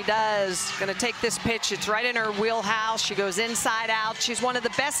certainly does. Going to take this pitch. It's right in her wheelhouse. She goes inside out. She's one of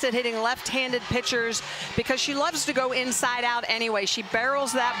the best at hitting left-handed pitchers because she loves to go inside out anyway. She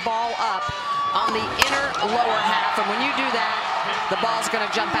barrels that ball up on the inner lower half, and when you do that, the ball's going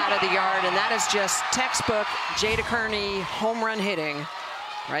to jump out of the yard, and that is just textbook Jada Kearney home run hitting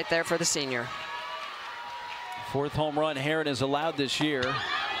right there for the senior. 4th home run Herron has allowed this year.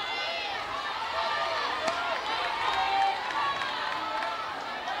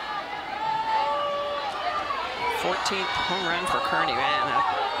 14th home run for Kearney, man.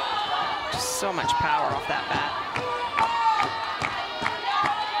 Just so much power off that bat.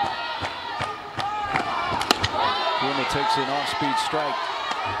 Puma takes an off-speed strike.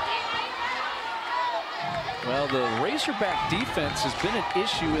 Well, the Razorback defense has been an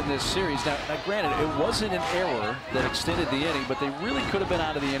issue in this series. Now, granted, it wasn't an error that extended the inning, but they really could have been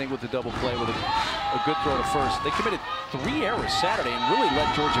out of the inning with the double play with a good throw to first. They committed 3 errors Saturday and really let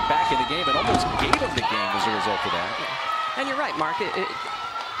Georgia back in the game and almost gave them the game as a result of that. And you're right, Mark.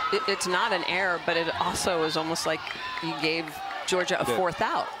 It's not an error, but it also is almost like you gave Georgia a 4th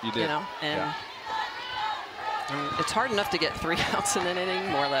out. You did. You know? And it's hard enough to get 3 outs in an inning,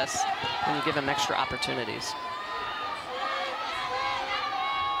 more or less, when you give them extra opportunities.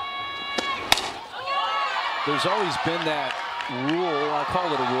 There's always been that rule, I call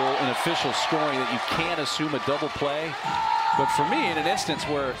it a rule, in official scoring that you can't assume a double play. But for me, in an instance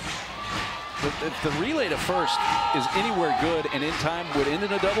where if the relay to first is anywhere good and in time would end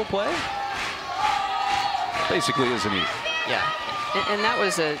in a double play, basically isn't even. Yeah, and that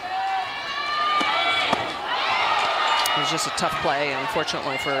was it was just a tough play,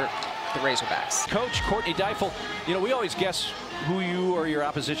 unfortunately, for the Razorbacks. Coach Courtney Deifel, you know, we always guess who you or your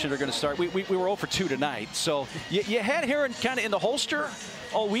opposition are going to start. We were 0 for 2 tonight. So you had her kind of in the holster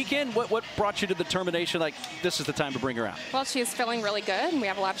all weekend. What brought you to the determination, like, this is the time to bring her out? Well, she's feeling really good, and we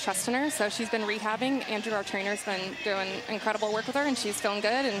have a lot of trust in her. So she's been rehabbing. Andrew, our trainer's been doing incredible work with her, and she's feeling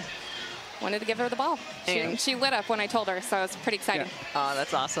good, and wanted to give her the ball. She lit up when I told her, so it's pretty exciting. Yeah. Oh,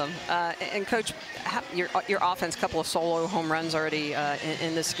 that's awesome. And Coach, your offense, couple of solo home runs already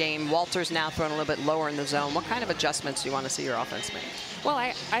in this game. Walter's now throwing a little bit lower in the zone. What kind of adjustments do you want to see your offense make? Well,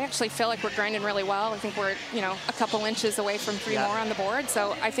 I actually feel like we're grinding really well. I think we're, you know, a couple inches away from 3 more on the board.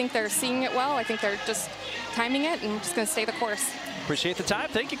 So I think they're seeing it well. I think they're just timing it and just going to stay the course. Appreciate the time.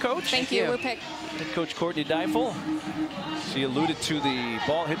 Thank you, Coach. Thank you. Head Coach Courtney Deifel. She alluded to the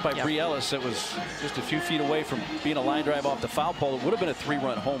ball hit by Bree Ellis that was just a few feet away from being a line drive off the foul pole. It would have been a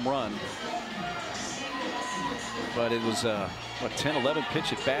 3-run home run. But it was a, 10-11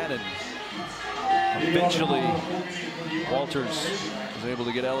 pitch at bat, and eventually Walters was able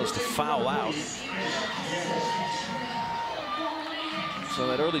to get Ellis to foul out. So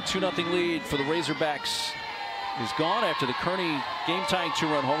that early 2-0 lead for the Razorbacks is gone after the Kearney game-tying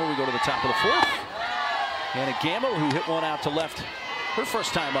 2-run homer. We go to the top of the 4th. Hannah Gamble, who hit one out to left her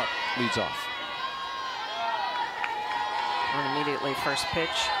first time up, leads off. And immediately first pitch.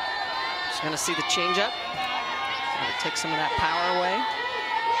 She's going to see the changeup. Going to take some of that power away.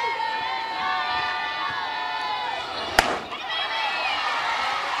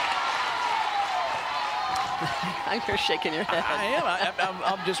 You're shaking your head. I am.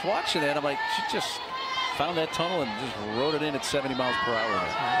 I'm just watching that. I'm like, she just found that tunnel and just rode it in at 70 miles per hour.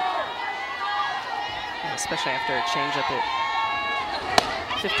 Yeah, especially after a changeup at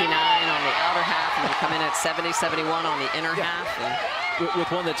 59 on the outer half, and then come in at 70, 71 on the inner half. And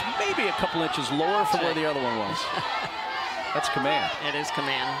with one that's maybe a couple inches lower from where the other one was. That's command. It is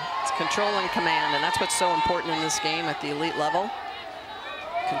command. It's control and command, and that's what's so important in this game at the elite level.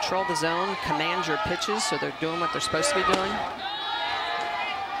 Control the zone, command your pitches so they're doing what they're supposed to be doing.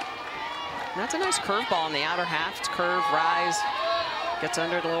 And that's a nice curveball in the outer half. It's curve, rise, gets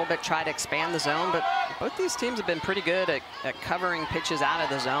under it a little bit, try to expand the zone. But both these teams have been pretty good at covering pitches out of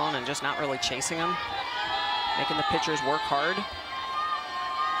the zone and just not really chasing them, making the pitchers work hard.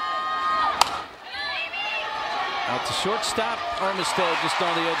 Out to shortstop, Armistead just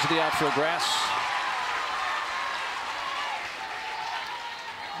on the edge of the outfield grass.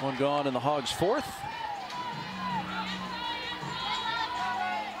 One gone in the Hogs' 4th.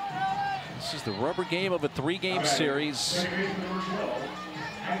 This is the rubber game of a 3-game series.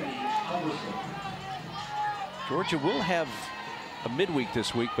 Georgia will have a midweek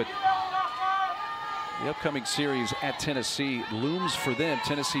this week, but the upcoming series at Tennessee looms for them.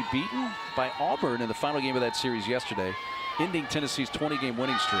 Tennessee beaten by Auburn in the final game of that series yesterday, ending Tennessee's 20-game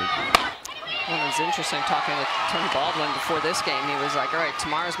winning streak. Well, it was interesting talking with Tony Baldwin before this game. He was like, all right,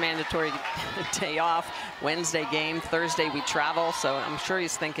 tomorrow's mandatory day off, Wednesday game, Thursday we travel. So I'm sure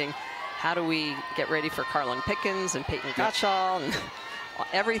he's thinking, how do we get ready for Carlin Pickens and Peyton Gottschall and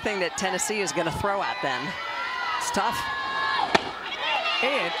everything that Tennessee is going to throw at them? It's tough.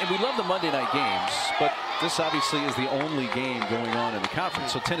 And we love the Monday night games, but this obviously is the only game going on in the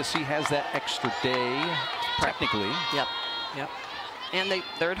conference. So Tennessee has that extra day, technically. Yep. And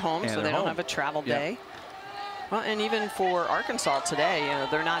they're at home, so they don't have a travel day. Well, and even for Arkansas today, you know,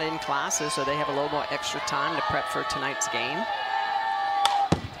 they're not in classes, so they have a little more extra time to prep for tonight's game.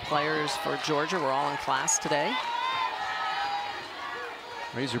 Players for Georgia were all in class today.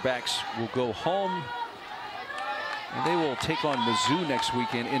 Razorbacks will go home, and they will take on Mizzou next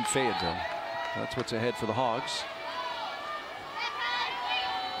weekend in Fayetteville. That's what's ahead for the Hogs.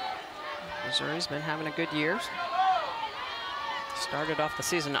 Missouri's been having a good year. Started off the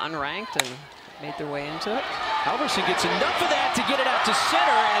season unranked and made their way into it. Halverson gets enough of that to get it out to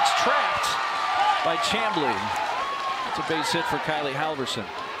center, and it's trapped by Chambly. It's a base hit for Kylie Halverson.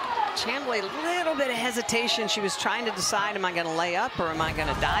 Chambly, a little bit of hesitation. She was trying to decide, am I going to lay up or am I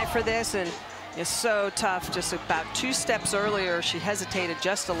going to dive for this? And it's so tough. Just about 2 steps earlier, she hesitated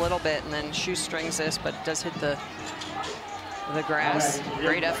just a little bit and then shoestrings this, but it does hit the grass.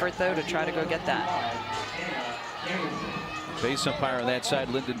 Great effort, though, to try to go get that. Base umpire on that side,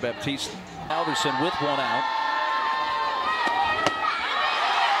 Lyndon Baptiste. Halverson with 1 out.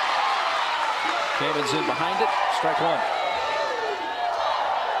 Camen's in behind it. Strike 1.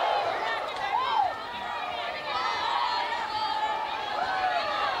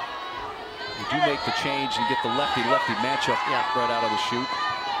 You do make the change and get the lefty-lefty matchup right out of the chute.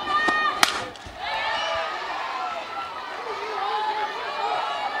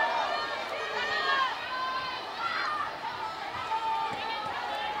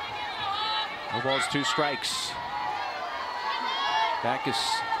 No balls, 2 strikes.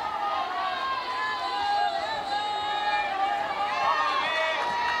 Backus.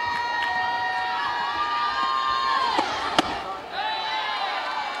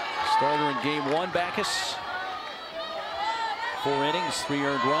 Starter in game 1, Backus. 4 innings, 3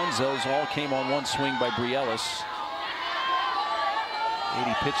 earned runs. Those all came on 1 swing by Brielis.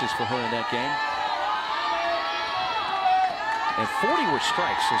 80 pitches for her in that game. And 40 were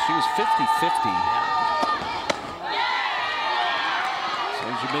strikes, so she was 50-50. So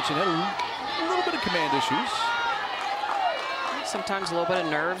as you mentioned, had a little bit of command issues. Sometimes a little bit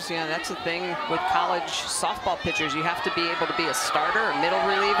of nerves. You know, that's the thing with college softball pitchers. You have to be able to be a starter, a middle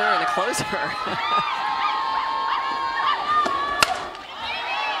reliever, and a closer.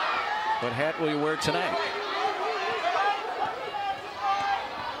 What hat will you wear tonight?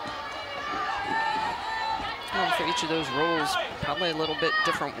 Well, for each of those roles, probably a little bit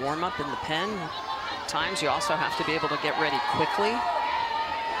different warm-up in the pen. At times you also have to be able to get ready quickly.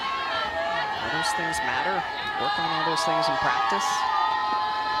 All those things matter. Work on all those things in practice.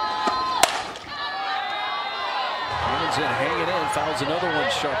 Hammond's in, hanging in, fouls another one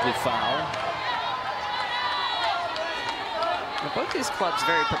sharply foul. Now, both these clubs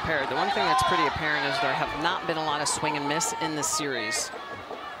very prepared. The one thing that's pretty apparent is there have not been a lot of swing and miss in this series.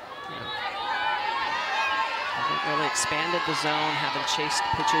 Haven't really expanded the zone, haven't chased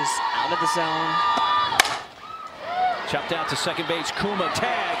pitches out of the zone. Chopped out to second base, Kuma,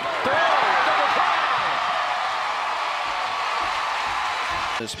 tag, throw!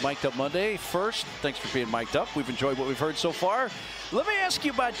 This Mic'd Up Monday. First, thanks for being mic'd up. We've enjoyed what we've heard so far. Let me ask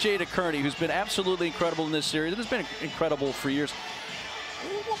you about Jada Kearney, who's been absolutely incredible in this series. It has been incredible for years.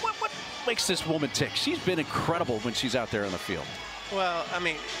 What makes this woman tick? She's been incredible when she's out there on the field. Well, I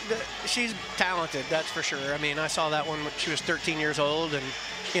mean, she's talented, that's for sure. I mean, I saw that one when she was 13 years old, and,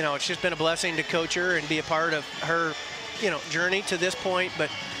 you know, it's just been a blessing to coach her and be a part of her, you know, journey to this point. But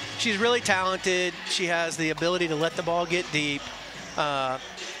she's really talented. She has the ability to let the ball get deep.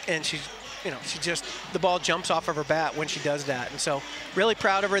 And she's, you know, the ball jumps off of her bat when she does that. And so really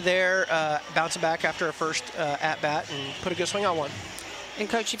proud of her there, bouncing back after her first at-bat and put a good swing on one. And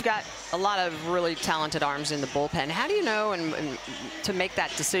Coach, you've got a lot of really talented arms in the bullpen. How do you know and to make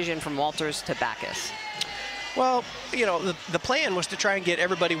that decision from Walters to Backus? Well, you know, the plan was to try and get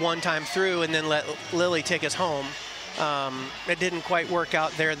everybody one time through and then let Lily take us home. It didn't quite work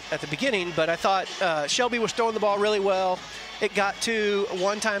out there at the beginning, but I thought Shelby was throwing the ball really well. It got to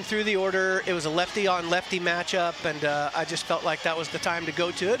one time through the order. It was a lefty on lefty matchup, and I just felt like that was the time to go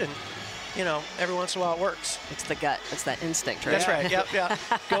to it. And, you know, every once in a while it works. It's the gut. It's that instinct, right? That's right. Yep, yeah.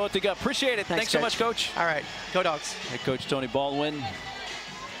 Go with the gut. Appreciate it. Thanks so much, Coach. All right. Go Dogs. Head coach Tony Baldwin. In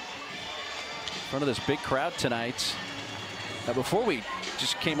front of this big crowd tonight. Now, before we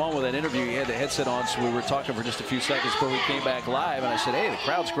just came on with that interview, he had the headset on, so we were talking for just a few seconds before we came back live. And I said, hey, the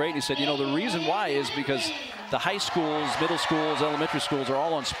crowd's great. And he said, you know, the reason why is because the high schools, middle schools, elementary schools are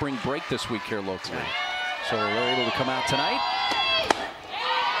all on spring break this week here locally. So they're able to come out tonight.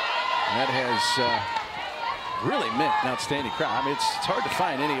 And that has really meant an outstanding crowd. I mean, it's hard to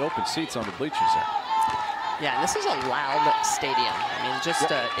find any open seats on the bleachers there. Yeah, and this is a loud stadium. I mean, just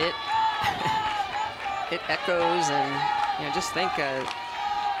it echoes, and you know, just think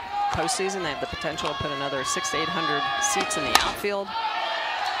postseason, they have the potential to put another 600 to 800 seats in the outfield.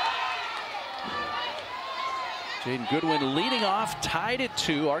 Jaden Goodwin leading off, tied at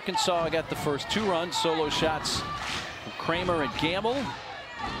 2. Arkansas got the first 2 runs, solo shots from Kramer and Gamble.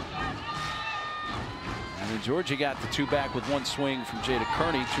 And then Georgia got the 2 back with 1 swing from Jada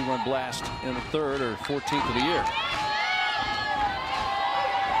Kearney, 2-run blast in the 3rd, or 14th of the year.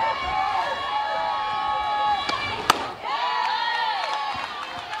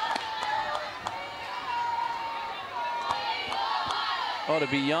 Ought to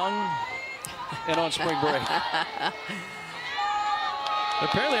be young and on spring break.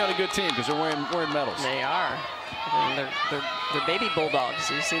 Apparently on a good team because they're wearing medals. They are. And they're baby bulldogs.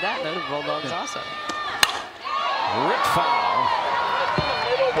 You see that? They're bulldogs also. Rip foul.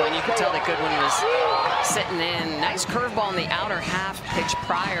 Boy, and you could tell that Goodwin was sitting in. Nice curveball in the outer half pitch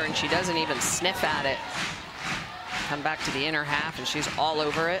prior, and she doesn't even sniff at it. Come back to the inner half, and she's all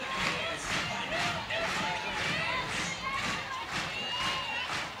over it.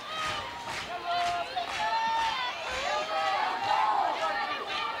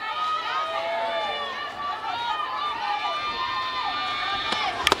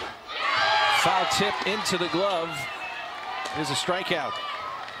 Foul tip into the glove is a strikeout.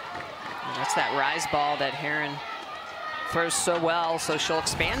 And that's that rise ball that Heron throws so well. So she'll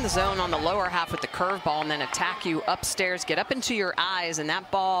expand the zone on the lower half with the curveball and then attack you upstairs, get up into your eyes, and that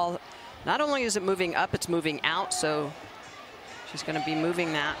ball Not only is it moving up, it's moving out. So she's going to be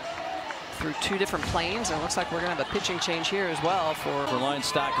moving that through 2 different planes. And it looks like we're going to have a pitching change here as well for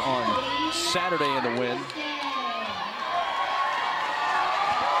Linestock on Saturday in the win.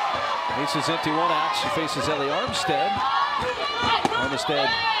 Bases empty, 1 out. She faces Ellie Armstead. Armstead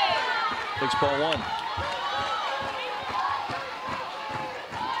takes ball 1.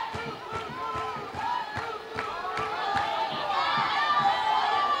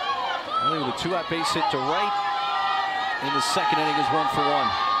 Ellie with a 2-out base hit to right in the 2nd inning is 1 for 1.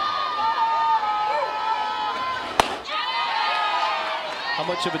 How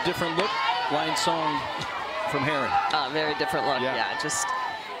much of a different look, line song from Herron? Very different look. Yeah, just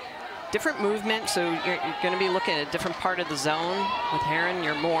different movement. So you're going to be looking at a different part of the zone. With Herron,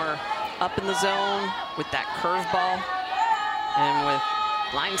 you're more up in the zone with that curveball. And with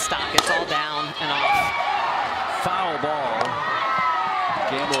Linestock, it's all down and off. Foul ball.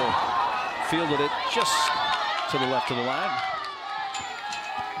 Gamble fielded it just to the left of the line.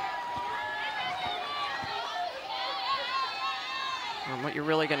 And what you're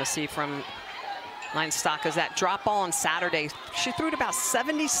really going to see from Linestock is that drop ball on Saturday. She threw it about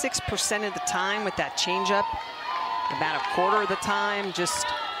 76% of the time with that changeup, about a quarter of the time. Just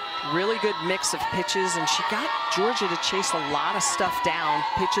really good mix of pitches, and she got Georgia to chase a lot of stuff down,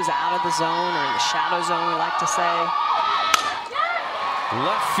 pitches out of the zone or in the shadow zone, we like to say.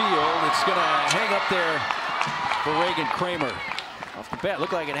 Left field, it's going to hang up there for Reagan Kramer. Off the bat,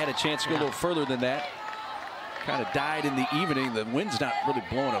 looked like it had a chance to go a little further than that. Kind of died in the evening. The wind's not really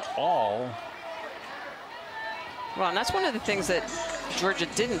blowing at all. Well, and that's one of the things that Georgia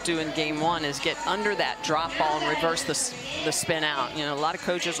didn't do in game 1 is get under that drop ball and reverse the spin out. You know, a lot of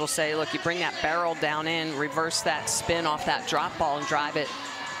coaches will say, look, you bring that barrel down in, reverse that spin off that drop ball and drive it,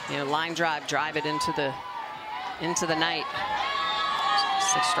 you know, line drive it into the night.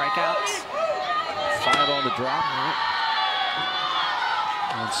 6 strikeouts. 5 on the drop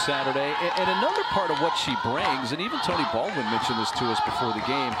on Saturday. And another part of what she brings, and even Tony Baldwin mentioned this to us before the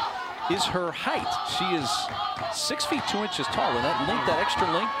game, is her height. She is 6 feet 2 inches tall, and that length, that extra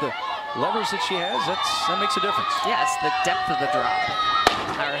length, the levers that she has, that makes a difference. Yeah, it's the depth of the drop,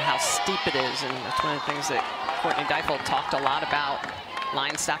 or how steep it is, and that's one of the things that Courtney Deifel talked a lot about.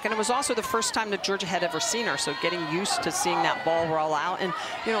 Linestock, and it was also the first time that Georgia had ever seen her, so getting used to seeing that ball roll out. And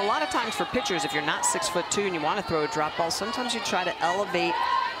you know, a lot of times for pitchers, if you're not 6'2" and you want to throw a drop ball, sometimes you try to elevate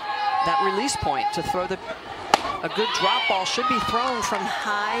that release point to throw a good drop ball should be thrown from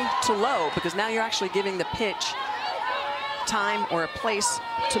high to low, because now you're actually giving the pitch time or a place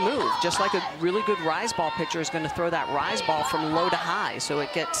to move, just like a really good rise ball pitcher is going to throw that rise ball from low to high, so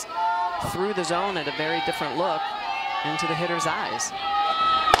it gets through the zone at a very different look into the hitter's eyes.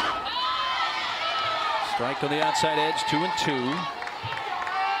 Strike on the outside edge, 2-2.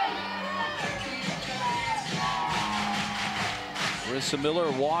 Marissa Miller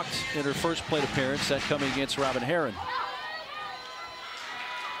walked in her first plate appearance, that coming against Robin Herron.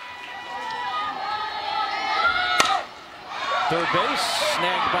 Third base,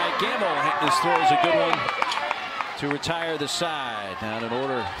 snagged by Gamble. This throw is a good one to retire the side. Down in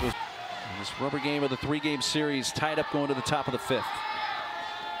order. This rubber game of the 3-game series tied up going to the top of the 5th.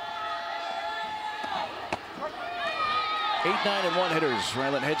 8, 9, and 1 hitters.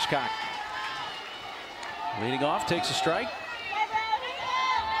 Ryland Hedgecock leading off, takes a strike.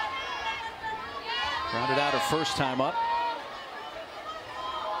 Grounded out her first time up.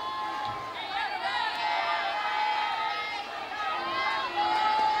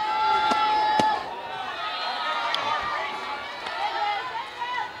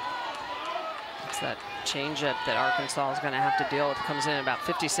 It's that changeup that Arkansas is going to have to deal with. Comes in about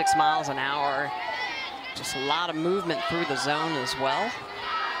 56 miles an hour. Just a lot of movement through the zone as well.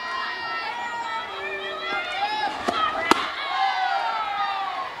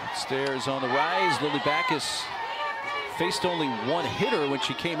 Upstairs on the rise, Lily Backus faced only 1 hitter when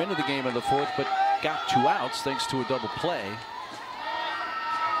she came into the game in the 4th, but got 2 outs thanks to a double play.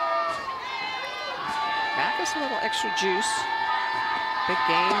 Backus a little extra juice. Big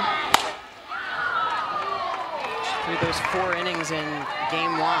game. Through those 4 innings in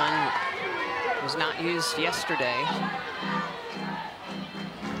game 1. Was not used yesterday.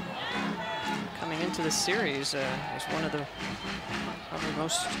 Coming into the series, was one of the probably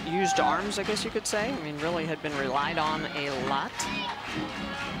most used arms, I guess you could say. I mean, really had been relied on a lot.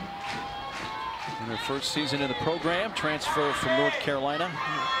 In her first season in the program, transfer from North Carolina.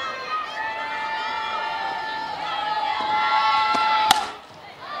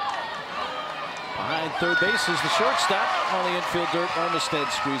 Behind third base is the shortstop. On the infield dirt, Armistead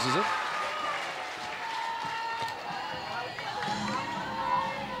squeezes it.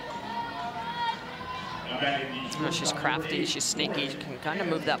 She's crafty, she's sneaky, she can kind of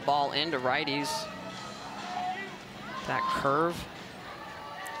move that ball into righties. That curve.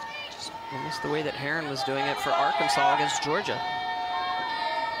 Just almost the way that Heron was doing it for Arkansas against Georgia.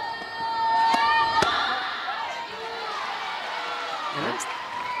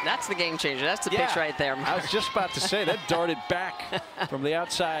 And that's the game changer. That's the pitch right there, Mark. I was just about to say, that darted back from the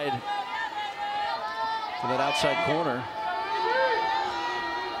outside to that outside corner.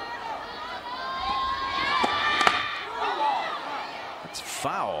 That's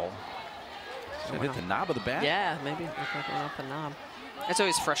foul. Did it hit the knob of the bat? Yeah, maybe it looked like it went off the knob. It's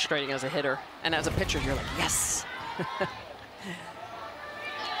always frustrating as a hitter. And as a pitcher, you're like, yes.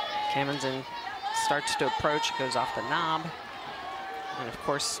 Camenzind starts to approach, goes off the knob. And of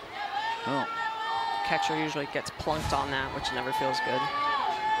course, catcher usually gets plunked on that, which never feels good.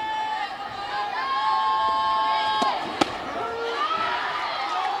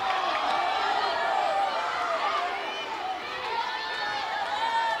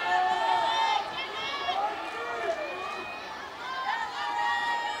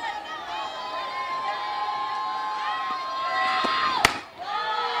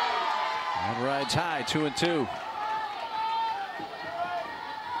 That rides high, 2-2.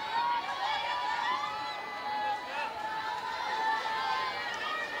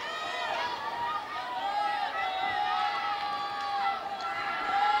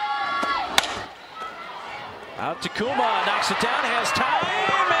 Out to Kuma, knocks it down, has time,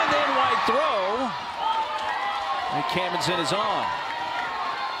 and then wide throw. And Camenzind is on.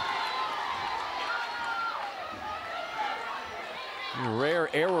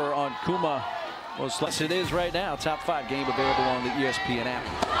 Rare error on Kuma. Most less it is right now. Top 5 game available on the ESPN app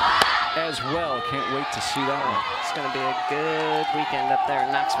as well. Can't wait to see that one. It's going to be a good weekend up there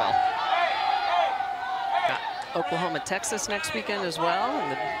in Knoxville. Got Oklahoma, Texas next weekend as well,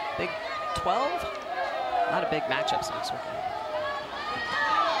 and the Big 12. A lot of big matchups next weekend.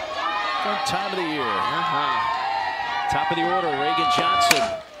 Good time of the year. Top of the order, Reagan Johnson.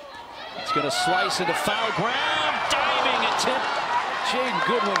 It's going to slice into foul ground. Diving attempt. Jaden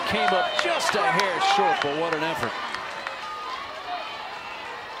Goodwin came up just a hair short, but what an effort.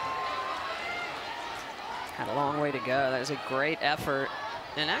 Had a long way to go. That was a great effort.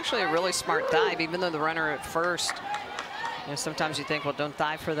 And actually a really smart dive, even though the runner at first, sometimes you think, well, don't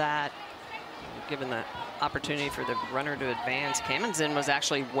dive for that. Given the opportunity for the runner to advance, Camenzind was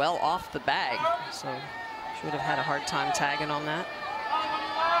actually well off the bag, so she would have had a hard time tagging on that.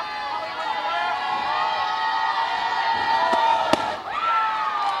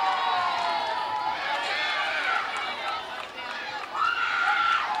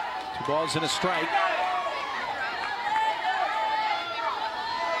 Two balls and a strike.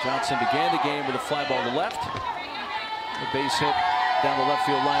 Johnson began the game with a fly ball to left. A base hit down the left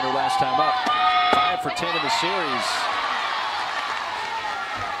field liner last time up. 5 for 10 in the series.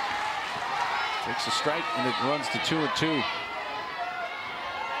 Takes a strike and it runs to 2-2.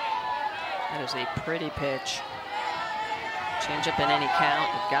 That is a pretty pitch. Change up in any count.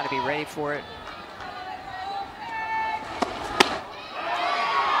 You've got to be ready for it.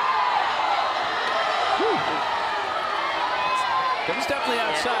 That was definitely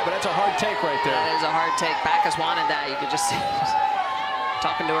outside, but that's a hard take right there. That is a hard take. Backus wanted that. You could just see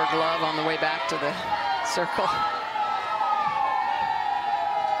talking to her glove on the way back to the circle.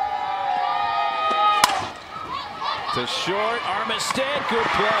 To short, Armistead, good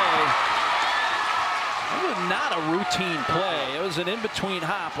play. That was not a routine play. It was an in-between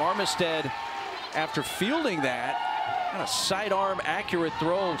hop. Armistead, after fielding that, kind of sidearm accurate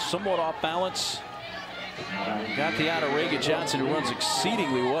throw, somewhat off balance. Got the out of Reagan Johnson, who runs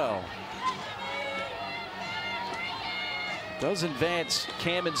exceedingly well. Does advance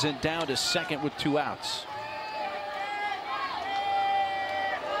Camenzind down to second with 2 outs.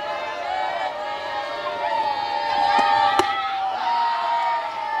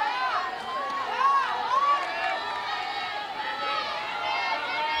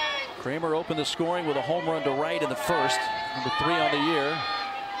 Kramer opened the scoring with a home run to right in the first, number 3 on the year.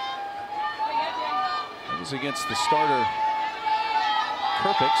 That was against the starter,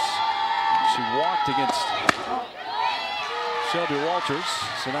 Kerpix. She walked against Shelby Walters,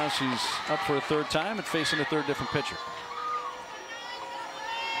 so now she's up for a 3rd time and facing a 3rd different pitcher.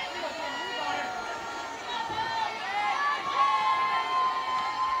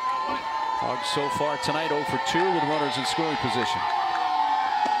 Hogs so far tonight 0 for 2 with runners in scoring position.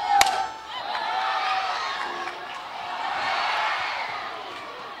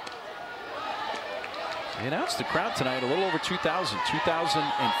 They announced the crowd tonight a little over 2,000,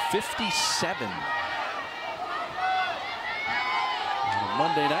 2,057. On a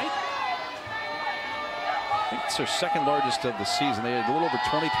Monday night. think it's their second largest of the season. They had a little over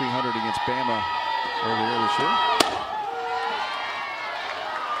 2,300 against Bama earlier this year.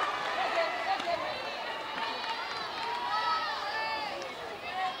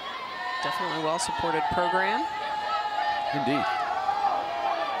 Definitely well-supported program. Indeed.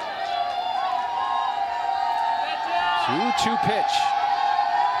 2-2 pitch.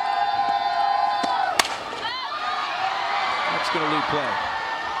 That's going to lead play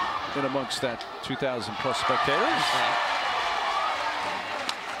in amongst that 2,000 plus spectators.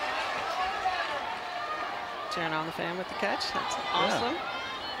 Cheering on the fan with the catch. That's awesome.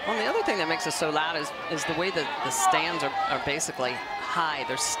 Yeah. Well, the other thing that makes it so loud is the way that the stands are basically high.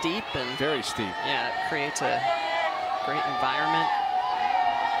 They're steep and very steep. Yeah, it creates a great environment.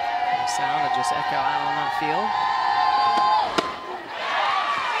 The sound will just echo out on that field.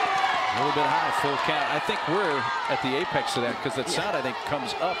 A little bit high, full count. I think we're at the apex of that because that sound, I think,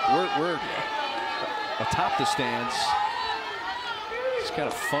 comes up. We're atop the stands. Just kind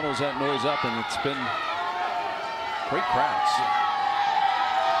of funnels that noise up, and it's been great crowds.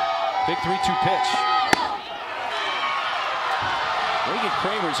 Big 3-2 pitch. Reagan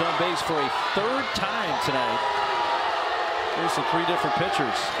Kramer's on base for a third time tonight. There's the 3 different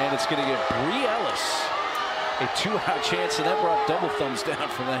pitchers, and it's going to give Bree Ellis a 2-out chance, and that brought double thumbs down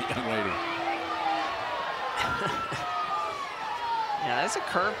from that young lady. Yeah, that's a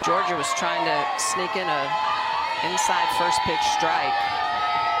curve. Georgia was trying to sneak in a inside first pitch strike.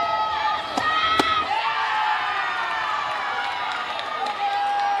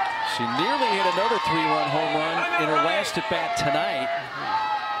 She nearly hit another 3-run home run in her last at bat tonight.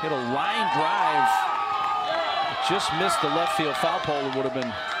 Hit a line drive. Just missed the left field foul pole. It would have been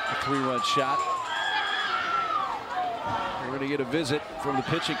a 3-run shot. We're going to get a visit from the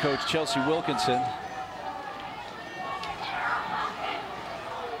pitching coach, Chelsea Wilkinson.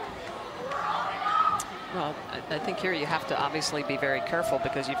 Well, I think here you have to obviously be very careful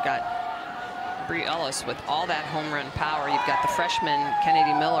because you've got Bree Ellis with all that home run power. You've got the freshman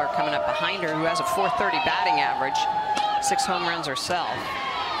Kennedy Miller coming up behind her, who has a .430 batting average, 6 home runs herself.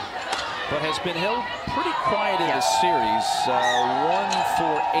 But has been held pretty quiet in this series. 1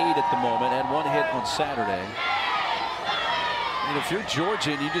 for 8 at the moment, had 1 hit on Saturday. And if you're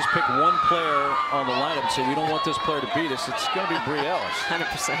Georgia and you just pick one player on the lineup and say, we don't want this player to beat us, it's going to be Bree Ellis.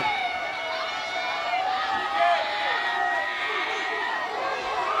 100%.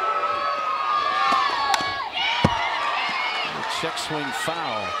 Check swing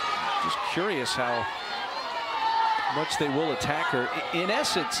foul. Just curious how much they will attack her. In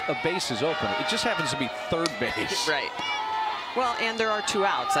essence, a base is open. It just happens to be third base. Right. Well, and there are 2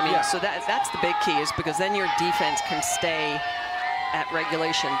 outs. I mean, so that's the big key, is because then your defense can stay at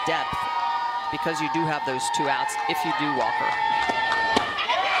regulation depth because you do have those 2 outs if you do walk her.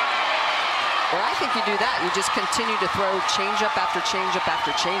 Or I think you do that. You just continue to throw changeup after changeup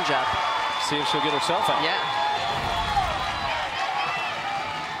after changeup. See if she'll get herself out. Yeah.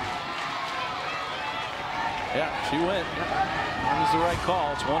 Yeah, she went. That was the right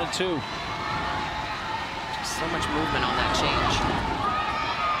call. It's 1-2. So much movement on that change.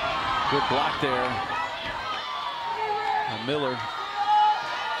 Good block there. Miller.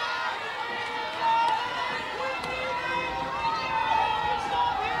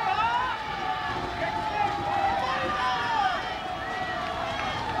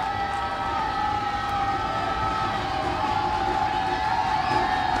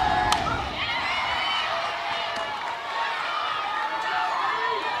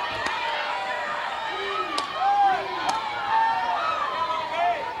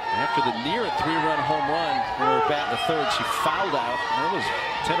 After the near 3-run home run in her bat in the third, she fouled out. There was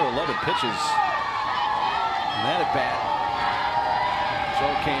 10 or 11 pitches. And that at bat, which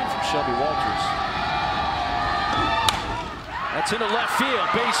all came from Shelby Walters. That's into left field,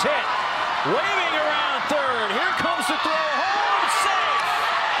 base hit. Waving around third. Here comes the throw. Home safe.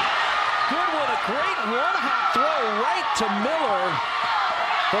 Good one, a great one-hop throw right to Miller.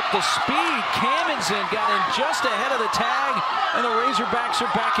 But the speed, Kamenzen got in just ahead of the tag, and the Razorbacks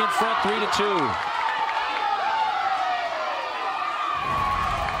are back in front 3-2.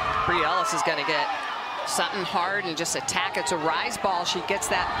 Bree Ellis is going to get something hard and just attack. It's a rise ball. She gets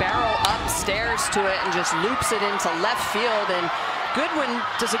that barrel upstairs to it and just loops it into left field. And Goodwin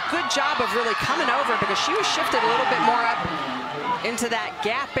does a good job of really coming over because she was shifted a little bit more up into that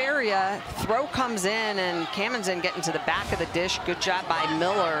gap area. Throw comes in, and Kamenzen getting to the back of the dish. Good job by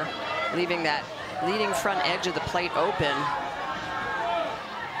Miller, leaving that leading front edge of the plate open.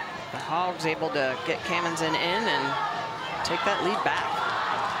 The Hogs able to get Kamenzen in and take that lead back.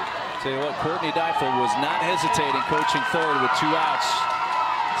 Tell you what, Courtney Deifel was not hesitating, coaching third with 2 outs.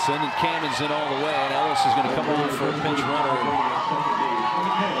 Sending Cannons in all the way, and Ellis is going to come on for a pinch runner.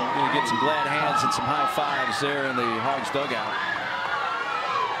 Going to get some glad hands and some high fives there in the Hogs dugout.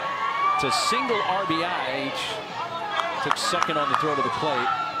 It's a single RBI. Each took second on the throw to the plate.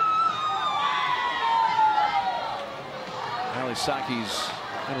 Saki's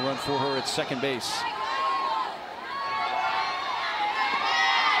going to run for her at second base.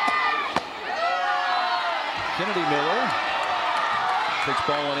 Kennedy Miller takes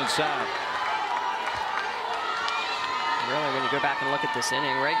ball one inside. Really, when you go back and look at this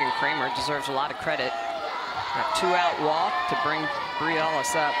inning, Reagan Kramer deserves a lot of credit. That two-out walk to bring Bri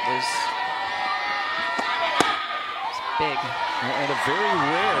Ellis up was big. And a very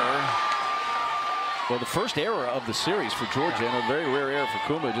rare, well, the first error of the series for Georgia, and a very rare error for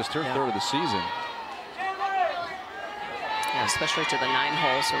Kuma, just her third of the season. Yeah, especially to the 9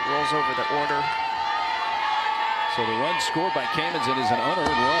 hole, so it rolls over the order. So the run scored by Cannonson is an unearned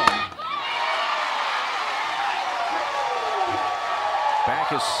run.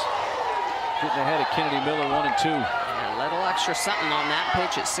 Backus getting ahead of Kennedy Miller, 1 and 2. Yeah, a little extra something on that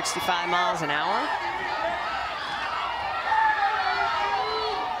pitch at 65 miles an hour.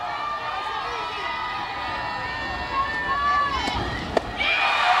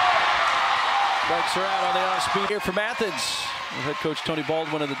 Strikes her out on the off-speed here from Athens. Head coach Tony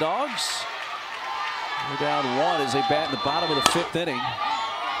Baldwin of the Dogs. They're down 1 as they bat in the bottom of the 5th inning.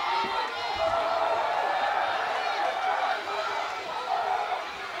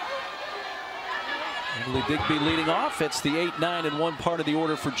 Emily Digby leading off. It's the 8, 9, and 1 part of the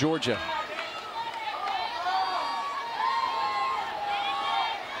order for Georgia.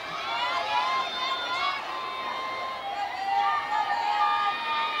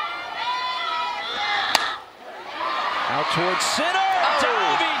 Out towards center.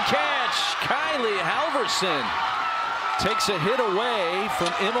 Diving catch. Kylie Halverson takes a hit away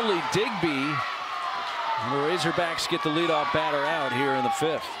from Emily Digby. And the Razorbacks get the leadoff batter out here in the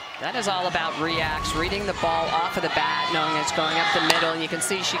 5th. That is all about reacts, reading the ball off of the bat, knowing it's going up the middle. And you can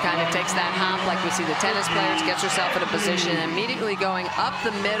see she kind of takes that hop like we see the tennis players, gets herself in a position, immediately going up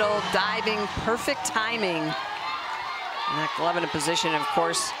the middle, diving, perfect timing. And that glove in a position, of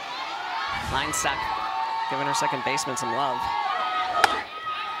course, line stuck. Giving her second baseman some love.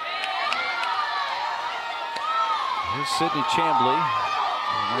 Here's Sydney Chambly.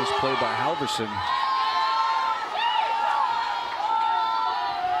 A nice play by Halverson.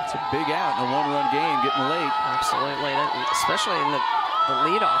 It's a big out in a 1-run game, getting late. Absolutely, especially in the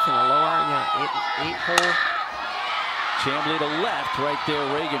leadoff in the lower, 8 hole. Chambly to left, right there,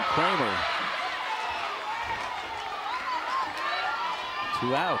 Reagan Kramer.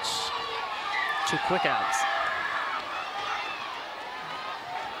 2 outs. 2 quick outs.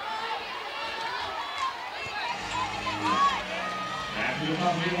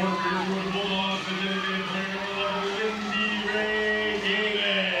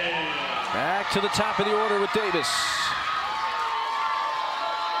 Back to the top of the order with Davis.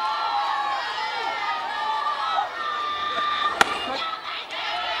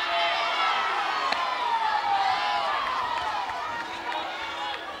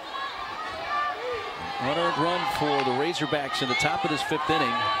 Unearned run for the Razorbacks in the top of this 5th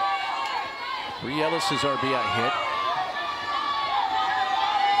inning. Bri Ellis's RBI hit.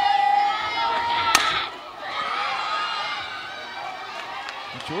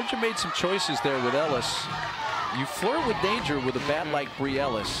 Georgia made some choices there with Ellis. You flirt with danger with a bat like Bri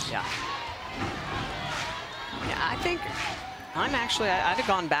Ellis. Yeah. Yeah, I think I'd have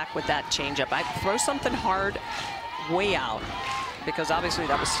gone back with that changeup. I'd throw something hard way out, because obviously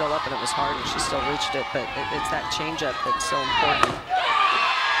that was still up and it was hard and she still reached it, but it's that changeup that's so important.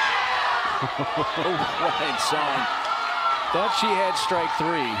 Ryan Song thought she had strike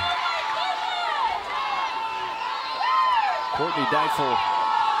 3. Courtney Deifel,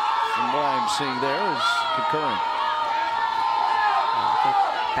 from what I'm seeing there, is concurring. I think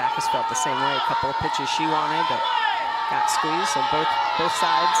Backus felt the same way. A couple of pitches she wanted, but got squeezed, so both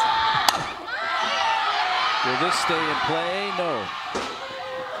sides. Will this stay in play? No.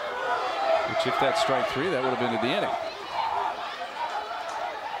 Which, if that's strike 3, that would have been at the inning.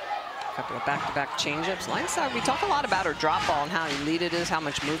 A couple of back-to-back changeups. Lineside, we talk a lot about her drop ball and how elite it is, how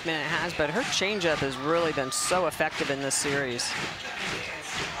much movement it has, but her changeup has really been so effective in this series.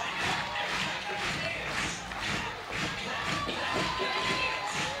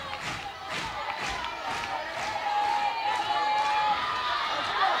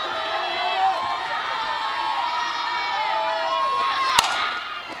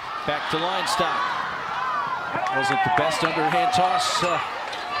 Back to line stop. Wasn't the best underhand toss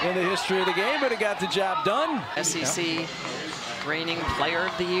in the history of the game, but it got the job done. SEC reigning player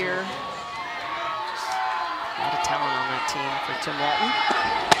of the year. A lot of talent on that team for Tim Walton.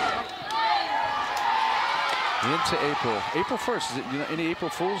 Into April 1st. Is it, any April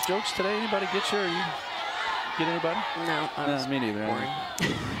Fool's jokes today? Anybody get you? Or you get anybody? No, Me neither. Boring.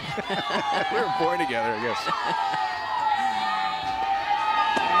 We were born together, I guess.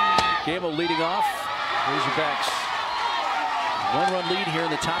 Gamble leading off. Razorbacks. 1-run lead here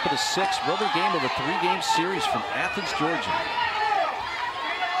in the top of the 6th. Rubber game of a 3-game series from Athens, Georgia.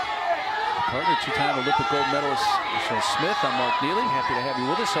 Partner, 2-time Olympic gold medalist Michelle Smith. I'm Mark Neely. Happy to have you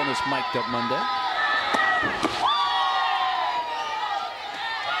with us on this Mic'd Up Monday.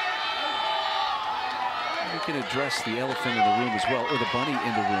 We can address the elephant in the room as well, or the bunny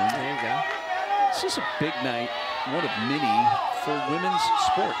in the room. There you go. This is a big night, one of many for women's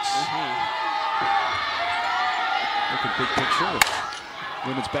sports. Look at big picture with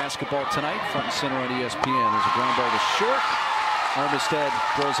women's basketball tonight, front and center on ESPN. There's a ground ball to short. Armistead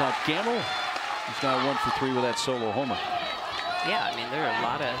throws out Gamble. He's now 1 for 3 with that solo homer. Yeah, I mean, there are a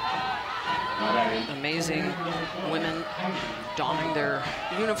lot of amazing women donning their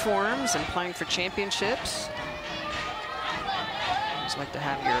uniforms and playing for championships. Just like to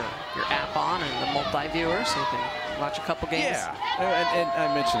have your app on and the multi-viewer so you can watch a couple games. Yeah, and I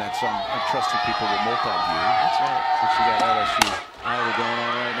mentioned that, so I'm trusting people with multi-view. That's right. Since you got LSU Iowa going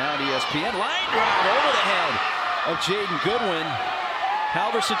on right now at ESPN. Line drive over the head of Jaden Goodwin.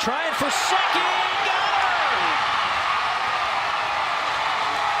 Halverson trying for second.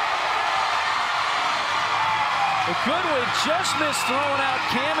 Goodwin just missed throwing out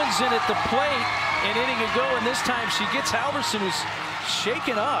Kamens in at the plate, and inning ago, and this time she gets Halverson, who's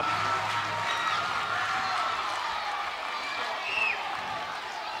shaken up.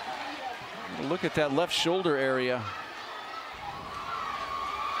 Look at that left shoulder area.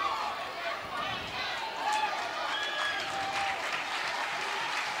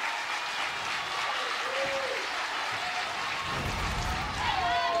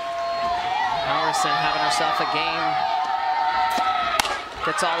 Having herself a game.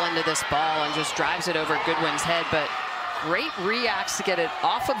 Gets all into this ball and just drives it over Goodwin's head, but great reacts to get it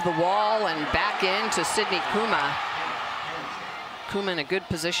off of the wall and back into Sydney Kuma. Kuma in a good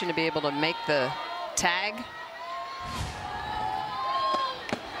position to be able to make the tag.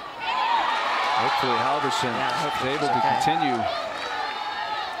 Hopefully Halverson is able to continue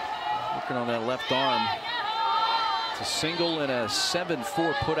working on that left arm. It's a single and a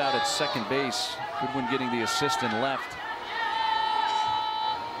 7-4 put out at second base. Goodwin getting the assist in left.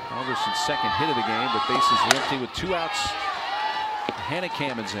 Halverson's second hit of the game, but bases are empty with 2 outs. Hannah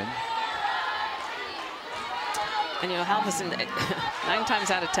Kamens in. And Halverson, 9 times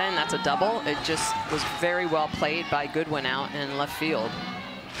out of 10, that's a double. It just was very well played by Goodwin out in left field.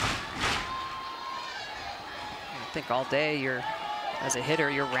 I think all day, as a hitter,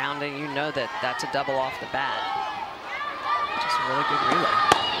 you're rounding. You know that that's a double off the bat. Just a really good relay.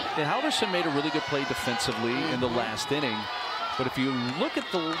 And Halverson made a really good play defensively in the last inning. But if you look at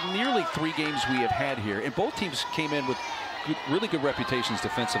the nearly 3 games we have had here, and both teams came in with really good reputations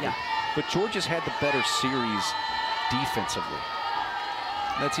defensively. Yeah. But Georgia's had the better series defensively.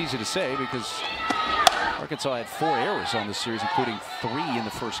 That's easy to say because Arkansas had 4 errors on this series, including 3 in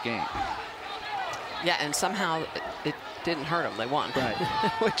the first game. Yeah, and somehow it didn't hurt them. They won. Right.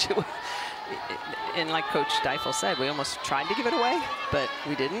 And like Coach Deifel said, we almost tried to give it away, but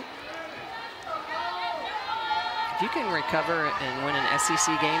we didn't. If you can recover and win an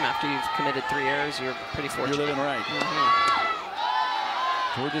SEC game after you've committed 3 errors, you're pretty fortunate. You're living right.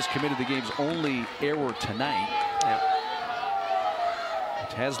 Georgia's committed the game's only error tonight. Yep.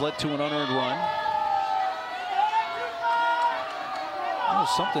 Which has led to an unearned run.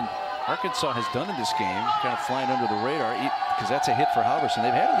 Something Arkansas has done in this game, kind of flying under the radar, because that's a hit for Halverson.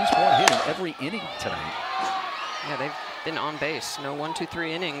 They've had at least 1 hit in every inning tonight. Yeah, they've been on base. No 1, 2,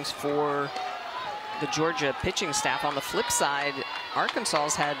 3 innings for the Georgia pitching staff. On the flip side,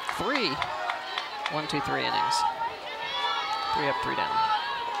 Arkansas's had 3 1, 2, 3 innings. 3 up, 3 down.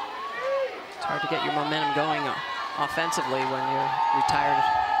 It's hard to get your momentum going offensively when you're retired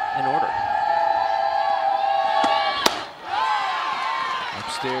in order.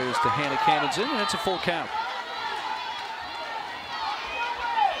 Upstairs to Hannah Kamens in, and it's a full count.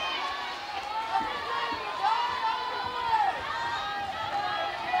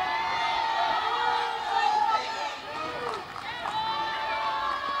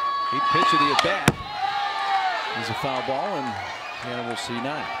 Pitch of the at-bat is a foul ball, and Hannah will see 9.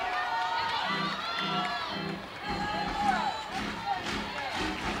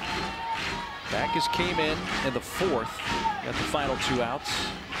 Backus came in the 4th, got the final 2 outs.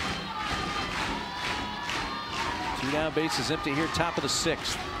 2 down, bases empty here, top of the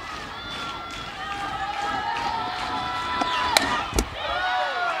 6th.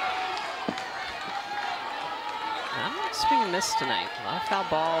 Swing and miss tonight. A lot of foul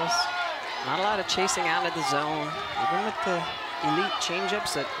balls. Not a lot of chasing out of the zone. Even with the elite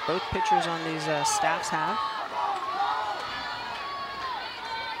changeups that both pitchers on these staffs have.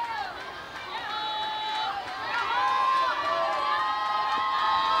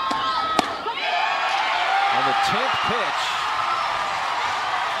 On the 10th pitch,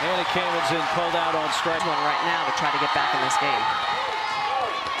 Anna Camen's in, called out on strike one right now to try to get back in this game.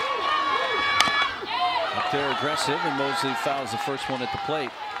 Up there aggressive, and Mosley fouls the first one at the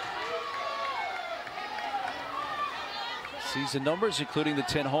plate. Season numbers including the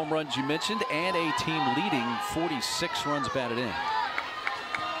 10 home runs you mentioned and a team leading 46 runs batted in. He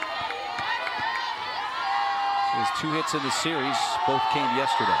has 2 hits in the series, both came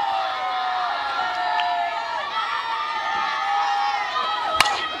yesterday.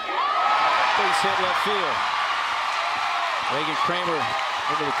 Base hit left field. Reagan Kramer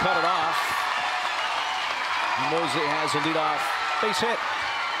able to cut it off. Mosley has a leadoff base hit.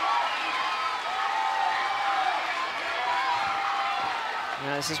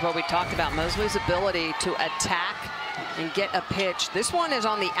 Now, this is what we talked about, Mosley's ability to attack and get a pitch. This one is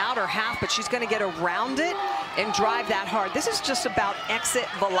on the outer half, but she's going to get around it and drive that hard. This is just about exit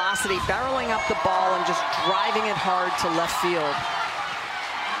velocity, barreling up the ball and just driving it hard to left field.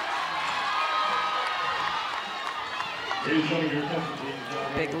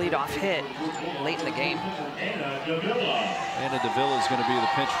 Big leadoff hit late in the game. Anna Davila is going to be the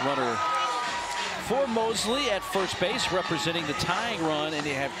pinch runner for Mosley at first base, representing the tying run, and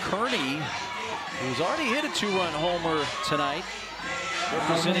they have Kearney, who's already hit a 2-run homer tonight,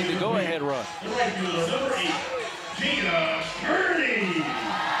 representing the go-ahead run.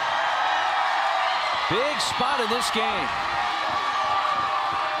 Big spot in this game.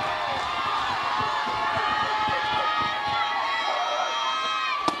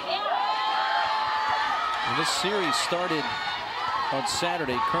 And this series started on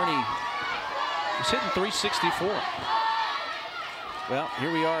Saturday. Kearney was hitting .364. Well,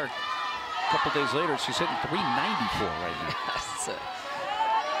 here we are a couple days later. She's hitting .394 right now. Yes.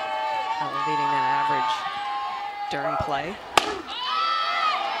 Elevating that average during play.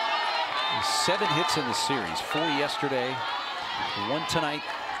 7 hits in the series, 4 yesterday, 1 tonight.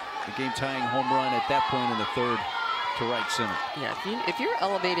 The game-tying home run at that point in the 3rd to right center. Yeah, if you're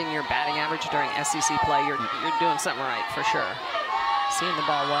elevating your batting average during SEC play, you're doing something right for sure. Seeing the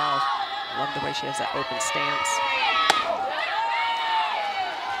ball well. Love the way she has that open stance.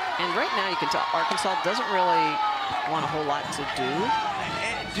 And right now you can tell Arkansas doesn't really want a whole lot to do.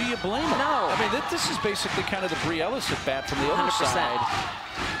 Do you blame them? No. I mean, this is basically kind of the Bree Ellis at bat from the other 100%. side.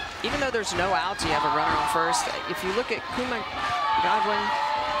 Even though there's no outs, you have a runner on first. If you look at Kuma Godwin,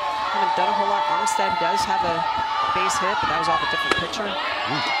 haven't done a whole lot. Armstead does have a base hit, but that was off a different pitcher.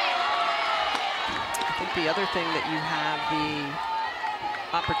 I think the other thing that you have the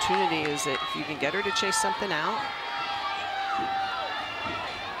opportunity is that if you can get her to chase something out,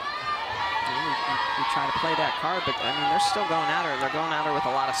 you try to play that card, but I mean, they're still going at her. They're going at her with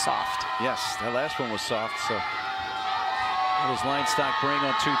a lot of soft. Yes, that last one was soft, so what does Linestock bring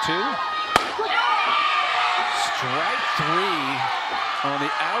on 2-2? Strike 3 on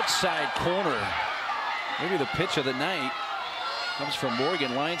the outside corner. Maybe the pitch of the night comes from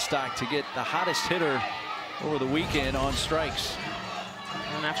Morgan Linestock to get the hottest hitter over the weekend on strikes.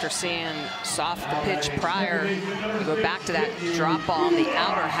 And after seeing soft the pitch prior, you go back to that drop ball in the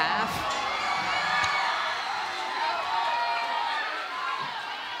outer half.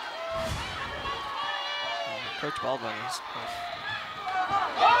 Coach Baldwin is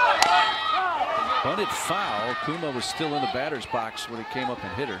bunted foul. Kuma was still in the batter's box when it came up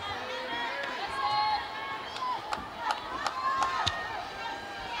and hit her.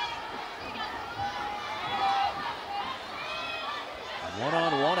 One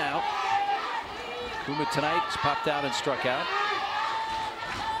on, one out. Kuma tonight has popped out and struck out.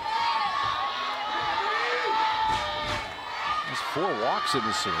 There's 4 walks in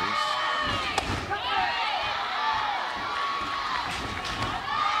the series.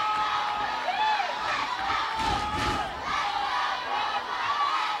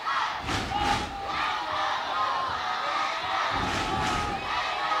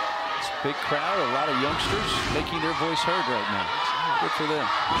 Big crowd, a lot of youngsters making their voice heard right now. Good for them.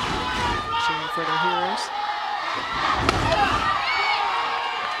 cheering for their heroes.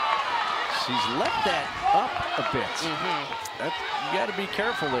 She's left that up a bit. You got to be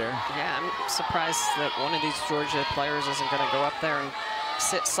careful there. Yeah, I'm surprised that one of these Georgia players isn't going to go up there and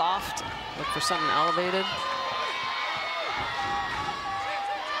sit soft, look for something elevated.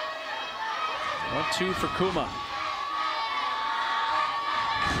 1-2 for Kuma.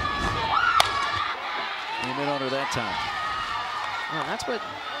 Came in on her that time. Well, that's what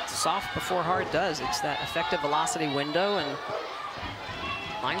soft before hard does. It's that effective velocity window, and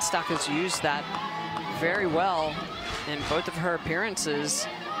Leinstock has used that very well in both of her appearances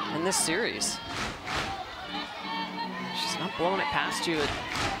in this series. She's not blowing it past you at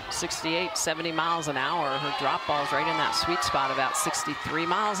 68, 70 miles an hour. Her drop ball's right in that sweet spot, about 63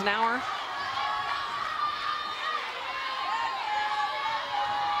 miles an hour.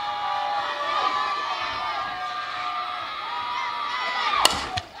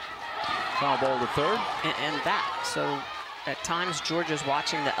 Foul ball to third. And that, so at times Georgia's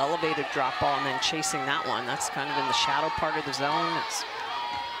watching the elevated drop ball and then chasing that one. That's kind of in the shadow part of the zone. It's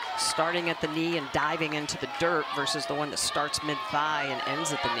starting at the knee and diving into the dirt versus the one that starts mid-thigh and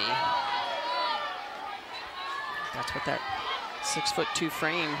ends at the knee. That's what that 6'2"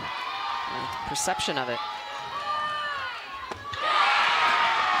 frame, perception of it.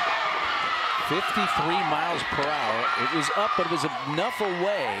 53 miles per hour. It was up, but it was enough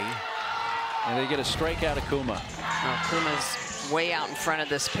away. And they get a strikeout of Kuma. Oh, Kuma's way out in front of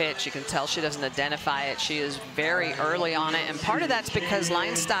this pitch. You can tell she doesn't identify it. She is very early on it. And part of that's because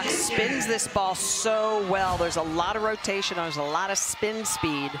Leinstock spins this ball so well. There's a lot of rotation. There's a lot of spin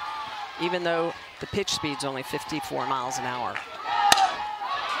speed, even though the pitch speed's only 54 miles an hour.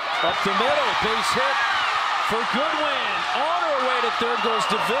 Up the middle, base hit for Goodwin. On her way to third goes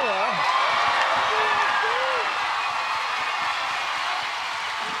Davila.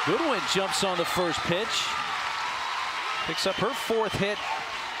 Goodwin jumps on the first pitch. Picks up her 4th hit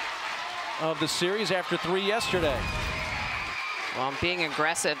of the series after 3 yesterday. Well, I'm being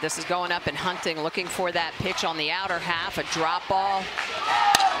aggressive. This is going up and hunting, looking for that pitch on the outer half, a drop ball.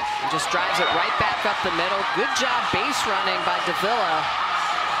 And just drives it right back up the middle. Good job base running by Davila.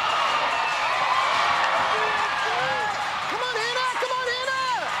 Come on, Hannah! Come on,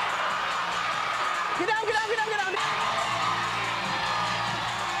 Hannah! Get down, get down, get down, get down!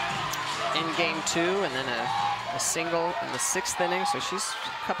 In game 2, and then a single in the 6th inning. So she's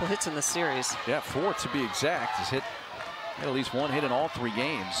a couple hits in the series. Yeah, 4 to be exact. Has hit at least 1 hit in all 3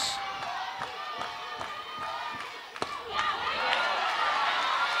 games.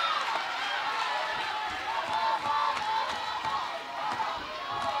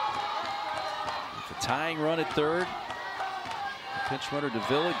 With a tying run at third. Pinch runner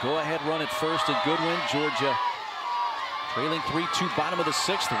Davila. Go ahead run at first at Goodwin. Georgia trailing 3-2, bottom of the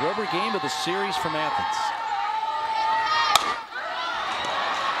 6th. The rubber game of the series from Athens.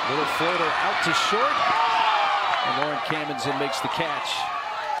 Little floater out to short. And Lauren Kamenson makes the catch.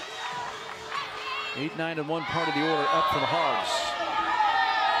 8-9 in one part of the order up for the Hogs.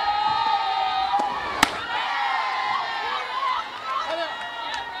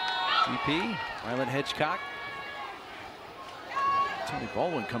 DP, Ryland Hedgecock. Tony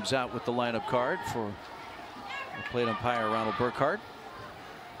Baldwin comes out with the lineup card for the plate umpire Ronald Burkhardt.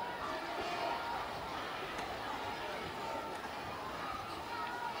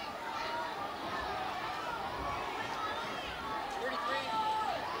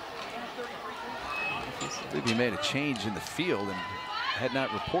 I believe he made a change in the field and had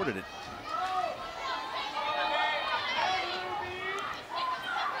not reported it.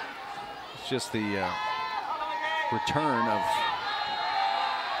 It's just the return of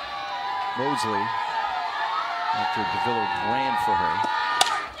Mosley after Davila ran for her.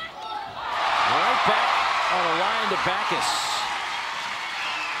 Right back on a line to Backus.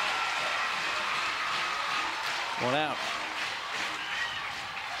 1 out.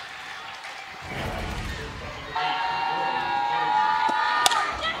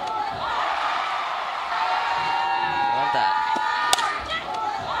 Love that.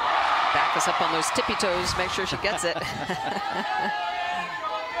 Backus up on those tippy toes, make sure she gets it.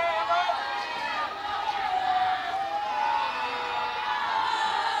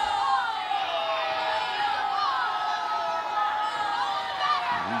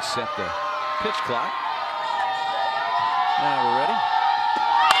 Set the pitch clock. Now we're ready.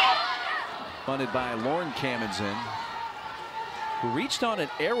 Bunted by Lauren Kamenson, who reached on an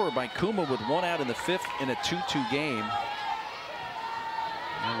error by Kuma with 1 out in the 5th in a 2-2 game.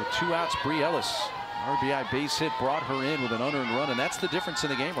 And with 2 outs, Bree Ellis, RBI base hit, brought her in with an unearned run, and that's the difference in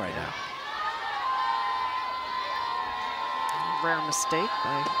the game right now. Rare mistake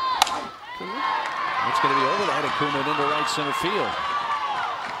by Kuma. It's going to be over the head of Kuma and into right center field.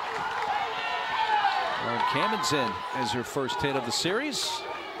 Lauren Kamenson as her first hit of the series.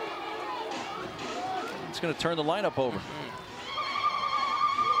 It's going to turn the lineup over.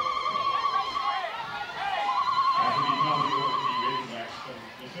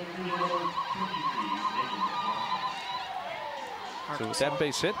 With that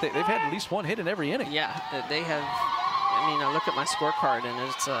base hit, they've had at least one hit in every inning. Yeah, they have. I mean, I look at my scorecard, and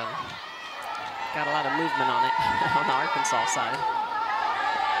it's got a lot of movement on it on the Arkansas side.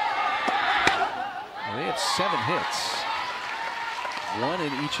 Well, they had 7 hits, 1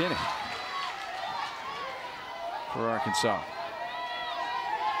 in each inning for Arkansas.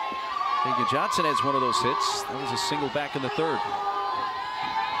 Megan Johnson has one of those hits. That was a single back in the 3rd.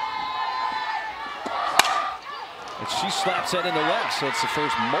 And she slaps that into left, so it's the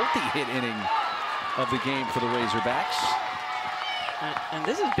first multi-hit inning of the game for the Razorbacks. And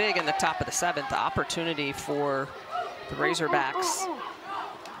this is big in the top of the 7th, the opportunity for the Razorbacks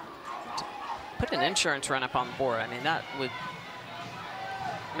to put an insurance run up on the board. I mean, that would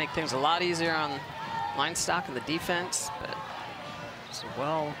make things a lot easier on line stock and the defense, but it's a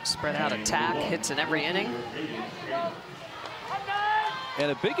well spread out attack, hits in every inning. And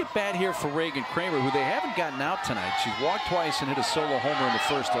a big at bat here for Reagan Kramer, who they haven't gotten out tonight. She's walked twice and hit a solo homer in the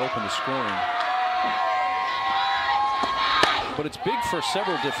 1st to open the scoring. But it's big for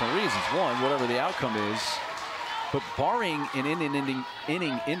several different reasons. One, whatever the outcome is, but barring an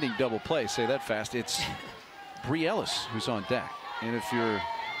inning-ending double play, say that fast, it's Bree Ellis who's on deck. And if you're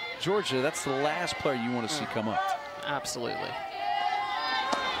Georgia, that's the last player you want to see come up. Absolutely.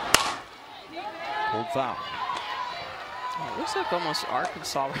 Pulled foul. It looks like almost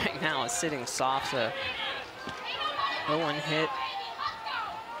Arkansas right now is sitting soft. 0-1 hit,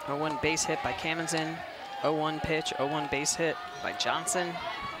 0-1 base hit by Kamenzen, 0-1 pitch, 0-1 base hit by Johnson.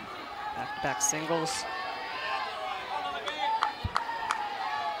 Back-to-back singles.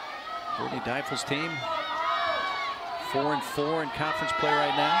 Courtney Deifel's team, 4-4 in conference play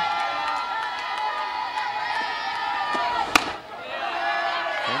right now.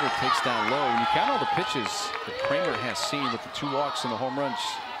 Kramer takes down low. When you count all the pitches that Kramer has seen with the 2 walks and the home runs,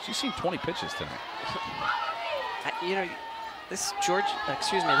 she's seen 20 pitches tonight. You know, this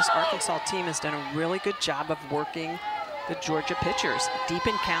Arkansas team has done a really good job of working the Georgia pitchers. Deep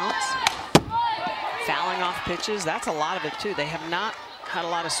in counts, fouling off pitches. That's a lot of it, too. They have not had a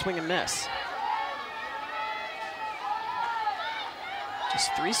lot of swing and miss.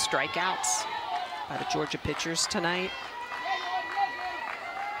 Just 3 strikeouts by the Georgia pitchers tonight.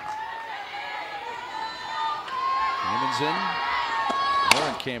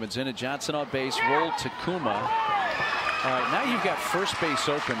 Lauren Kamenzen and Johnson on base, rolled to Kuma. All right, now you've got first base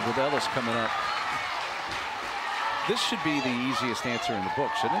open with Ellis coming up. This should be the easiest answer in the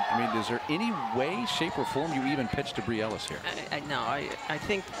book, shouldn't it? I mean, is there any way, shape, or form you even pitch to Bree Ellis here? No, I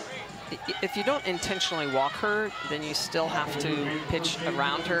think if you don't intentionally walk her, then you still have to pitch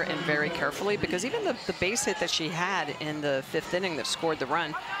around her and very carefully, because even the base hit that she had in the 5th inning that scored the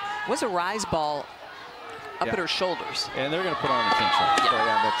run was a rise ball up at her shoulders. And they're going to put on attention. Yeah. So,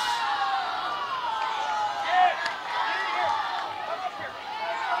 yeah,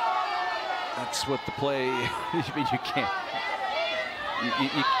 that's what the play. I mean, you can't.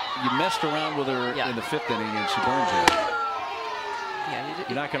 You messed around with her in the 5th inning, and she burns you. Yeah,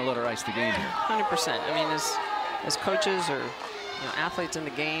 you're not going to let her ice the game here. 100%. I mean, as coaches or athletes in the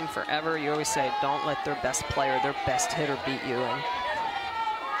game forever, you always say, don't let their best player, their best hitter beat you, and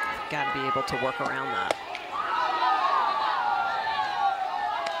you've got to be able to work around that.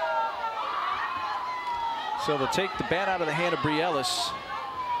 So they'll take the bat out of the hand of Bree Ellis.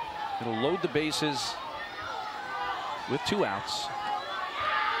 It'll load the bases with 2 outs.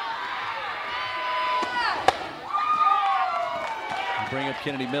 And bring up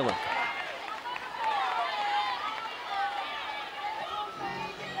Kennedy Miller.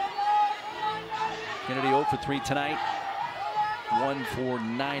 Kennedy 0 for 3 tonight. 1 for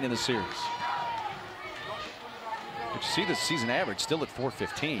 9 in the series. But you see the season average still at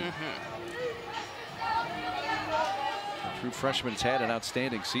 415. True freshman's had an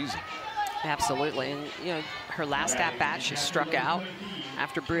outstanding season. Absolutely, and her last at bat she struck out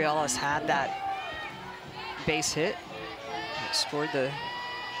after Bree Ellis had that base hit. It scored the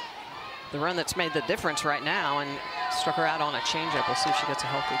run that's made the difference right now, and struck her out on a changeup. We'll see if she gets a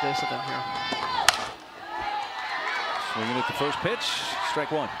healthy dose of them here. Swinging at the first pitch,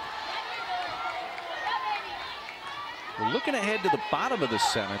 strike 1. We're looking ahead to the bottom of the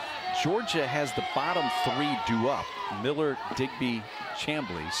 7th. Georgia has the bottom 3 due up. Miller, Digby,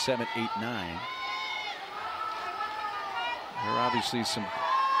 Chambly, 7, 8, 9. There are obviously some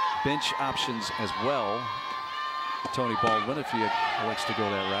bench options as well. Tony Baldwin, if he elects to go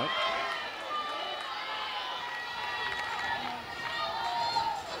that route.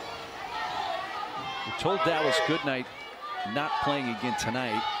 We told Dallas Goodnight not playing again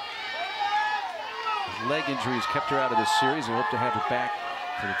tonight. His leg injuries kept her out of this series. We hope to have her back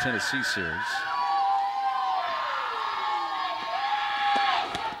for the Tennessee series.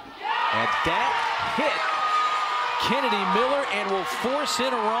 And that hit Kennedy Miller and will force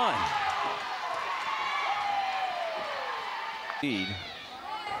in a run. The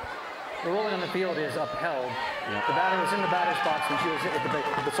ruling on the field is upheld. Yeah. The batter was in the batter's box when she was hit with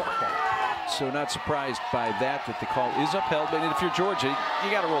the softball. So not surprised by that the call is upheld. But if you're Georgia,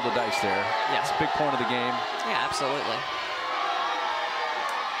 you got to roll the dice there. Yeah. It's a big point of the game. Yeah, absolutely.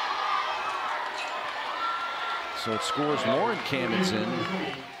 So it scores Lauren Cammonson.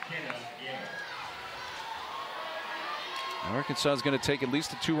 Arkansas is going to take at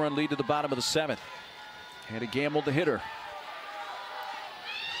least a 2-run lead to the bottom of the 7th. Hannah Gamble, the hitter.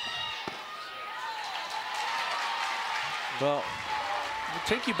 Well, we'll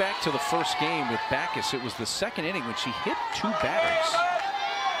take you back to the first game with Backus. It was the 2nd inning when she hit 2 batters.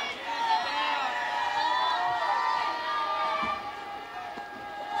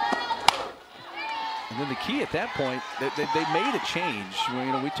 And then the key at that point, they made a change.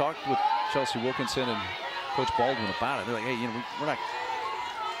 You know, we talked with Chelsea Wilkinson and Coach Baldwin about it. They're like, hey, you know,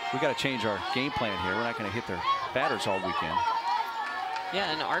 we got to change our game plan here. We're not going to hit their batters all weekend.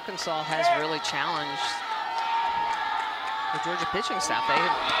 Yeah, and Arkansas has really challenged the Georgia pitching staff. They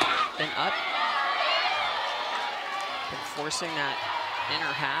have been up, been forcing that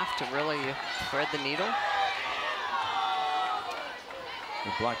inner half to really thread the needle.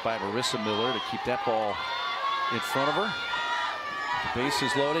 They're blocked by Marissa Miller to keep that ball in front of her. The base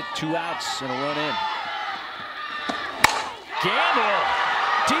is loaded, 2 outs and a run in. Gamble,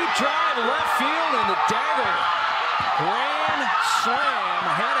 deep drive, left field, and the dagger. Grand slam.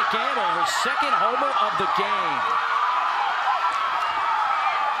 Hannah Gamble, her 2nd homer of the game.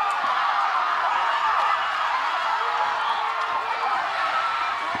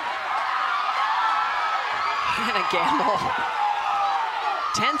 Hannah Gamble,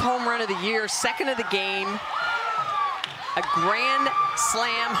 10th home run of the year, 2nd of the game, a grand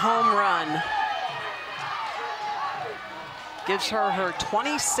slam home run. Gives her her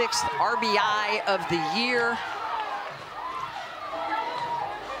 26th RBI of the year.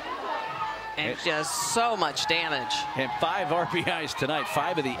 And just so much damage. And 5 RBIs tonight,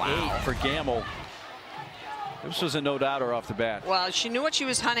 5 of the 8 for Gamble. This was a no-doubter off the bat. Well, she knew what she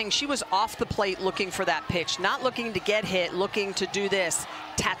was hunting. She was off the plate looking for that pitch, not looking to get hit, looking to do this,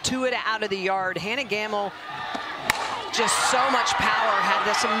 tattoo it out of the yard. Hannah Gamble, just so much power, had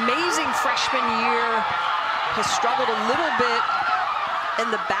this amazing freshman year, has struggled a little bit in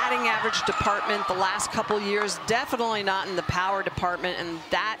the batting average department the last couple years, definitely not in the power department, and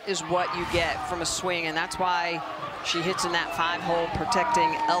that is what you get from a swing, and that's why she hits in that 5-hole,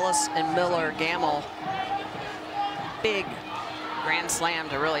 protecting Ellis and Miller. Gamble, big grand slam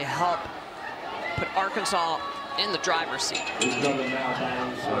to really help put Arkansas in the driver's seat.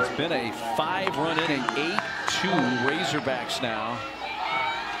 So it's been a 5-run inning, 8-2 Razorbacks now.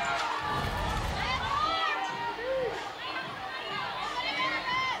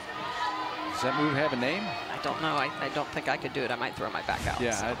 Does that move have a name? I don't know. I don't think I could do it. I might throw my back out.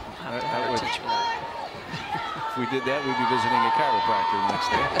 Yeah, so I have would. to teach me that. If we did that, we'd be visiting a chiropractor the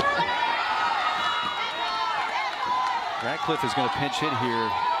next day. Ratcliffe is going to pinch hit here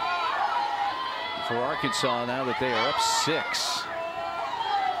for Arkansas now that they are up 6.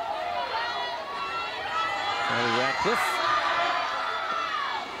 Ratcliffe.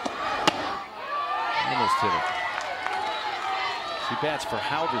 Almost hit it. She bats for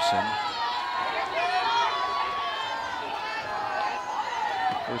Halverson.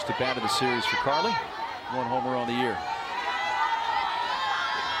 First at bat of the series for Carly. 1 homer on the year.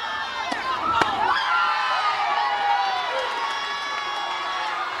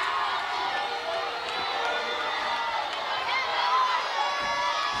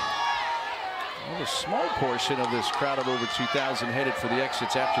 A small portion of this crowd of over 2,000 headed for the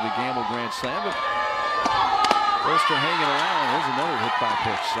exits after the Gamble grand slam, but Foster hanging around. There's another hit by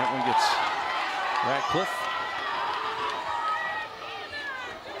pitch. That one gets Ratcliffe.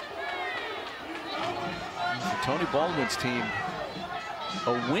 For Tony Baldwin's team,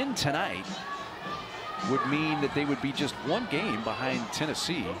 a win tonight would mean that they would be just 1 game behind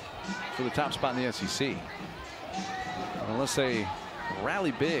Tennessee for the top spot in the SEC. Unless they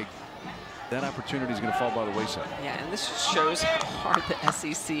rally big, that opportunity is going to fall by the wayside. Yeah, and this just shows how hard the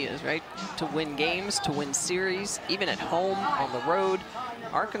SEC is, right? To win games, to win series, even at home, on the road.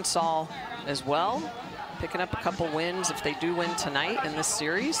 Arkansas as well, picking up a couple wins if they do win tonight in this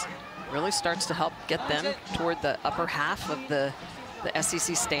series. Really starts to help get them toward the upper half of the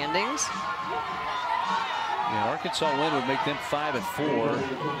SEC standings. Yeah, an Arkansas win would make them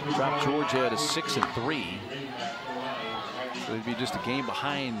 5-4, drop Georgia to 6-3. So they'd be just a game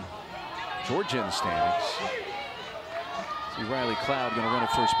behind Georgia in the standings. See Riley Cloud going to run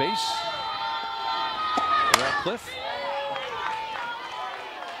at first base. Cliff.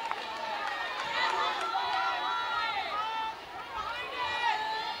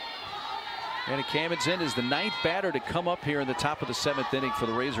 Anna Kamenzen is the 9th batter to come up here in the top of the 7th inning for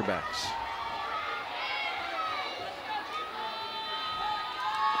the Razorbacks.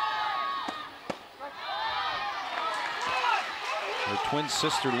 Her twin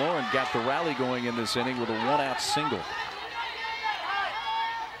sister Lauren got the rally going in this inning with a 1-out single.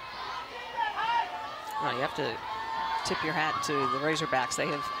 Well, you have to tip your hat to the Razorbacks. They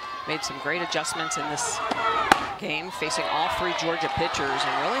have made some great adjustments in this game, facing all 3 Georgia pitchers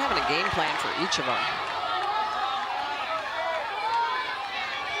and really having a game plan for each of them.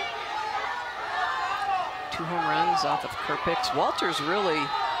 Two home runs off of Kerpix. Walters really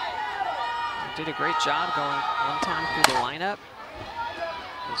did a great job going one time through the lineup.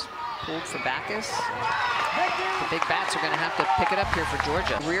 Was pulled for Backus. The big bats are going to have to pick it up here for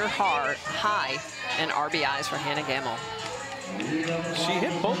Georgia. Rear high and RBIs for Hannah Gamble. She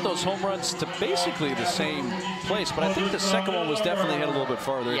hit both those home runs to basically the same place, but I think the second one was definitely hit a little bit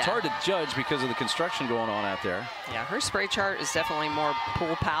farther. Yeah. It's hard to judge because of the construction going on out there. Yeah, her spray chart is definitely more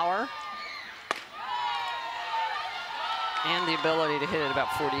pull power and the ability to hit it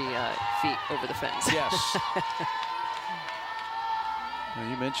about 40 feet over the fence. Yes. Well,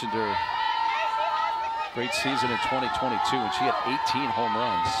 you mentioned her great season in 2022, and she had 18 home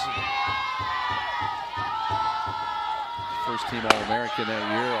runs. First team All-American that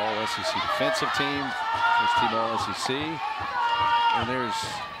year, All-SEC defensive team, first team All-SEC. And there's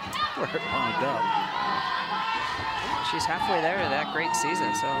where it wound up. She's halfway there to that great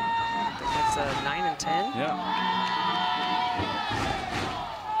season, so it's 9 and 10. Yeah.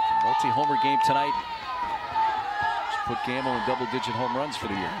 Multi-homer game tonight. Just put Gamble in double-digit home runs for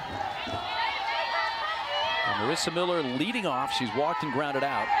the year. And Marissa Miller leading off. She's walked and grounded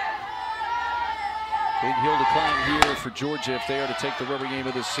out. Big hill to climb here for Georgia if they are to take the rubber game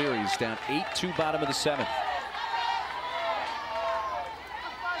of this series. Down 8-2, bottom of the 7th.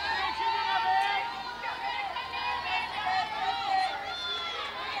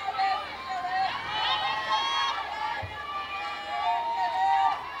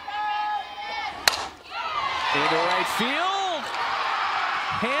 Into right field.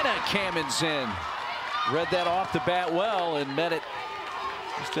 Hannah Kamenzen read that off the bat well and met it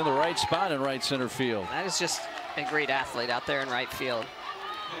just in the right spot in right center field. That is just a great athlete out there in right field.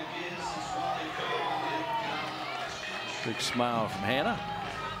 Big smile from Hannah.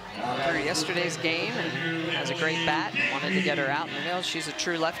 Through yesterday's game and has a great bat. Wanted to get her out in the middle. She's a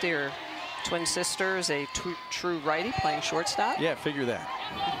true lefty. Her twin sister is a true righty playing shortstop. Yeah, figure that.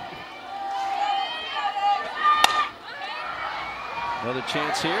 Another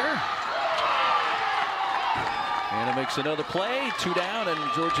chance here. Hannah makes another play, 2 down, and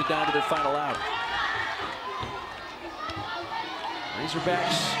Georgia down to their final out.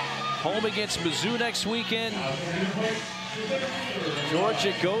 Razorbacks home against Mizzou next weekend.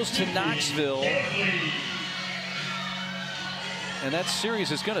 Georgia goes to Knoxville. And that series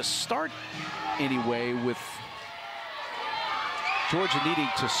is going to start anyway with Georgia needing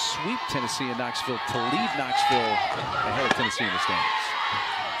to sweep Tennessee and Knoxville to leave Knoxville ahead of Tennessee in the standings.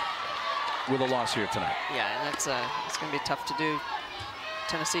 With a loss here tonight. Yeah, and that's it's going to be tough to do.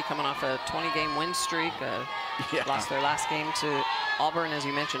 Tennessee coming off a 20-game win streak. Lost their last game to Auburn, as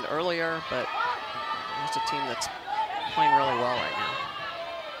you mentioned earlier, but it's a team that's playing really well right now.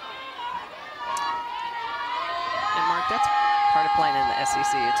 And Mark, that's part of playing in the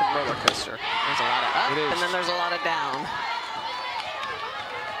SEC. It's a roller coaster. There's a lot of up, and then there's a lot of down.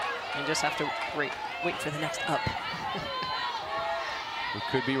 You just have to wait for the next up. It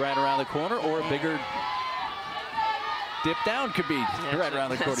could be right around the corner, or a bigger dip down could be right around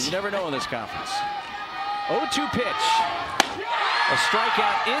the corner. You never know in this conference. 0-2 pitch. A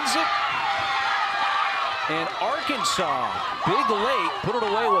strikeout ends it. And Arkansas, big late, put it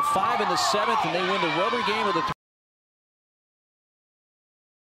away with 5 in the 7th, and they win the rubber game of the